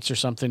 30 minutes or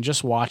something,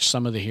 just watch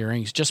some of the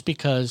hearings just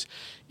because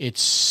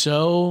it's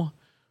so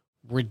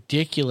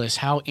ridiculous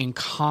how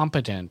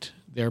incompetent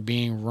they're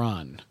being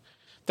run.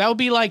 That would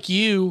be like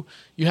you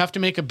have to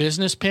make a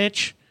business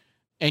pitch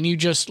and you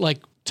just like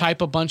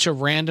type a bunch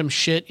of random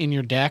shit in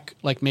your deck,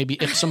 like maybe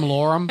Ipsum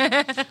Lorem.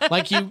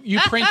 Like you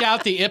print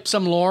out the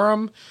Ipsum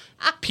Lorem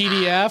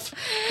PDF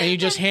and you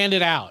just hand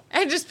it out.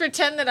 And just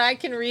pretend that I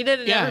can read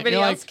it and everybody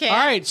you're else like, can't.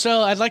 all right,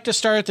 so I'd like to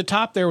start at the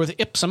top there with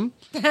Ipsum.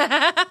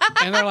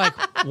 And they're like,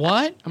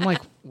 what? I'm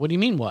like, what do you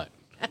mean what?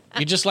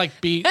 You just like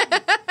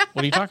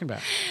what are you talking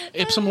about?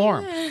 Ipsum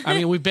Lorem. I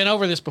mean, we've been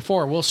over this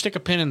before. We'll stick a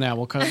pin in that.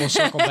 We'll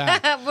circle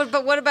back.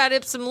 But what about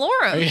Ipsum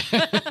Lorem?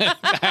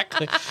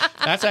 Exactly.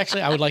 That's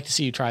actually, I would like to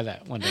see you try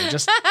that one day.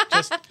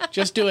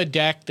 Just do a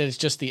deck that is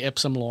just the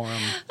Ipsum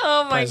Lorem.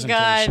 Oh my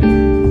God.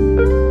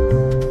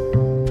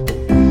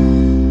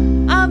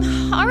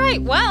 All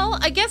right. Well,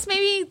 I guess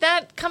maybe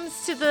that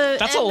comes to the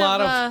That's end a lot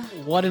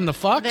of what in the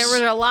fucks? There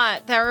were a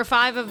lot. There were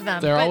 5 of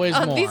them. There are always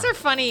more. These are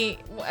funny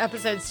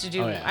episodes to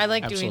do. Oh, yeah, I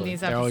like absolutely. doing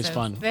these episodes. They're always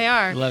fun. They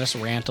are. You let us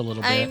rant a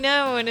little bit. I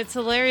know, and it's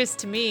hilarious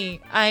to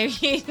me. I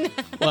mean,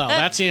 well,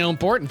 that's the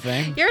important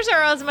thing. Yours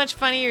are always much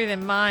funnier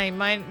than mine.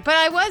 But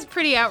I was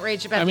pretty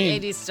outraged about the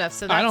 80s stuff.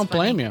 So that's I don't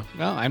funny. blame you.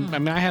 No, I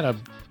mean, I had a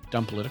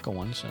dumb political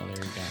one, so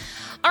there you go.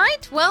 All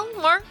right. Well,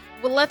 Mark,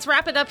 let's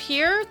wrap it up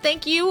here.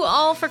 Thank you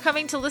all for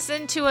coming to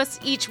listen to us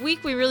each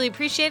week. We really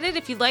appreciate it.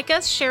 If you like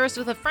us, share us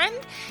with a friend.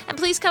 And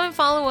please come and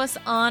follow us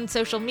on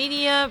social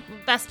media.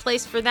 Best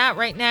place for that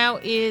right now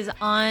is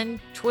on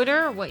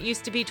Twitter, what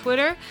used to be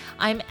Twitter.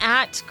 I'm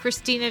at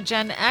Christina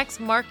Gen X.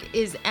 Mark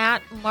is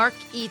at Mark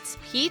Eats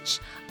Peach.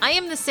 I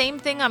am the same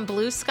thing on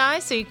Blue Sky,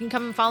 so you can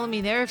come and follow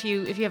me there if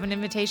you have an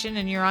invitation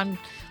and you're on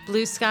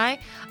Blue Sky.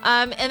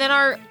 And then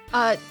our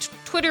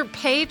Twitter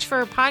page for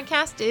our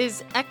podcast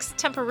is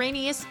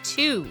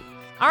Extemporaneous2.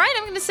 All right,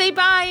 I'm going to say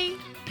bye.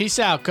 Peace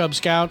out, Cub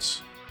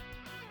Scouts.